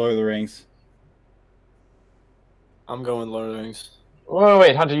 Lord of the Rings. I'm going Lord of the Rings.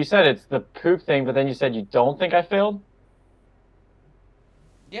 Wait, Hunter, you said it's the poop thing, but then you said you don't think I failed?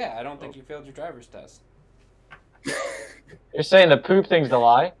 Yeah, I don't think you failed your driver's test. You're saying the poop thing's the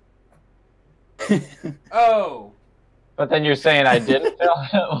lie? Oh! But then you're saying I didn't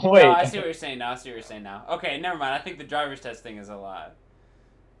fail? Wait. No, I see what you're saying now. Okay, never mind. I think the driver's test thing is a lie.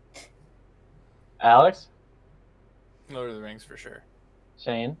 Alex? Lord of the Rings for sure.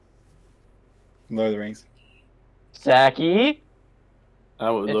 Shane? Lord of the Rings. Zachy? I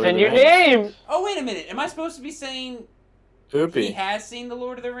would It's Lord in of the your Rings. name! Oh, wait a minute. Am I supposed to be saying Poopy. he has seen the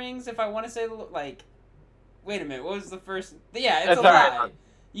Lord of the Rings? If I want to say, like... Wait a minute. What was the first... Yeah, it's That's a lie. alright.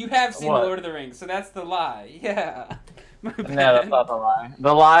 You have seen What? the Lord of the Rings, so that's the lie. Yeah. My No, bad. that's not the lie.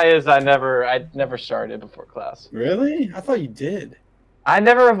 The lie is I never started before class. Really? I thought you did. I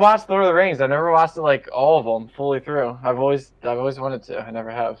never have watched Lord of the Rings. I've never watched it like all of them fully through. I've always wanted to. I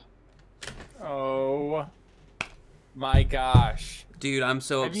never have. Oh my gosh. Dude, I'm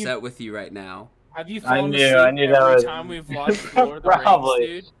so Have you- upset with you right now. Have you I fallen knew asleep that every was- time we've watched Lord of the Rings, Probably.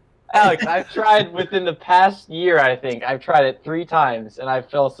 dude? Alex, I've tried within the past year. I think I've tried it 3 times, and I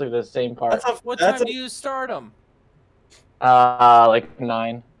fell asleep at the same part. What That's time a- do you start them? Like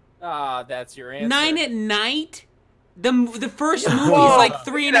 9. Ah, that's your answer. 9 at night? The first movie is Whoa. like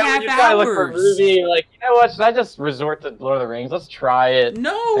 3.5 You gotta look for a hours. movie. Like, you know what? Should I just resort to Lord of the Rings? Let's try it.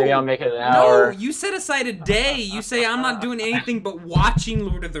 No. Maybe I'll make it an No, hour. you set aside a day. You say I'm not doing anything but watching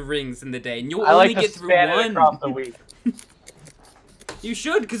Lord of the Rings in the day, and you'll I only like to get through span it one. across the week. You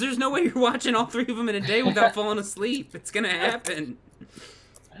should, because there's no way you're watching all 3 of them in a day without falling asleep. It's gonna happen.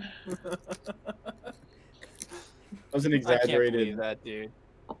 That was an I can't believe exaggerated. that, dude.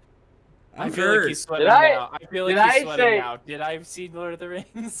 I I've feel like heard. he's sweating Did I- now. I feel like did he's I sweating say- now. Did I see Lord of the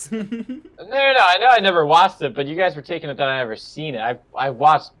Rings? No, I know I never watched it, but you guys were taking it that I never seen it. I've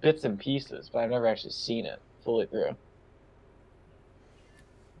watched bits and pieces, but I've never actually seen it fully through.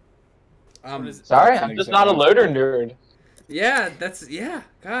 What is it? Sorry, That's I'm an just not a loader nerd. Yeah,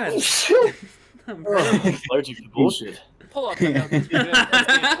 God. I'm very- Allergic to bullshit. Pull up the notes, dude.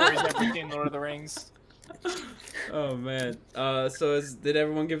 Corey's never seen Lord of the Rings. Oh man. Did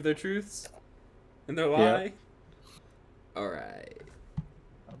everyone give their truths and their Yeah. lie? All right.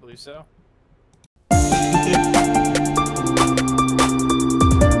 I believe so.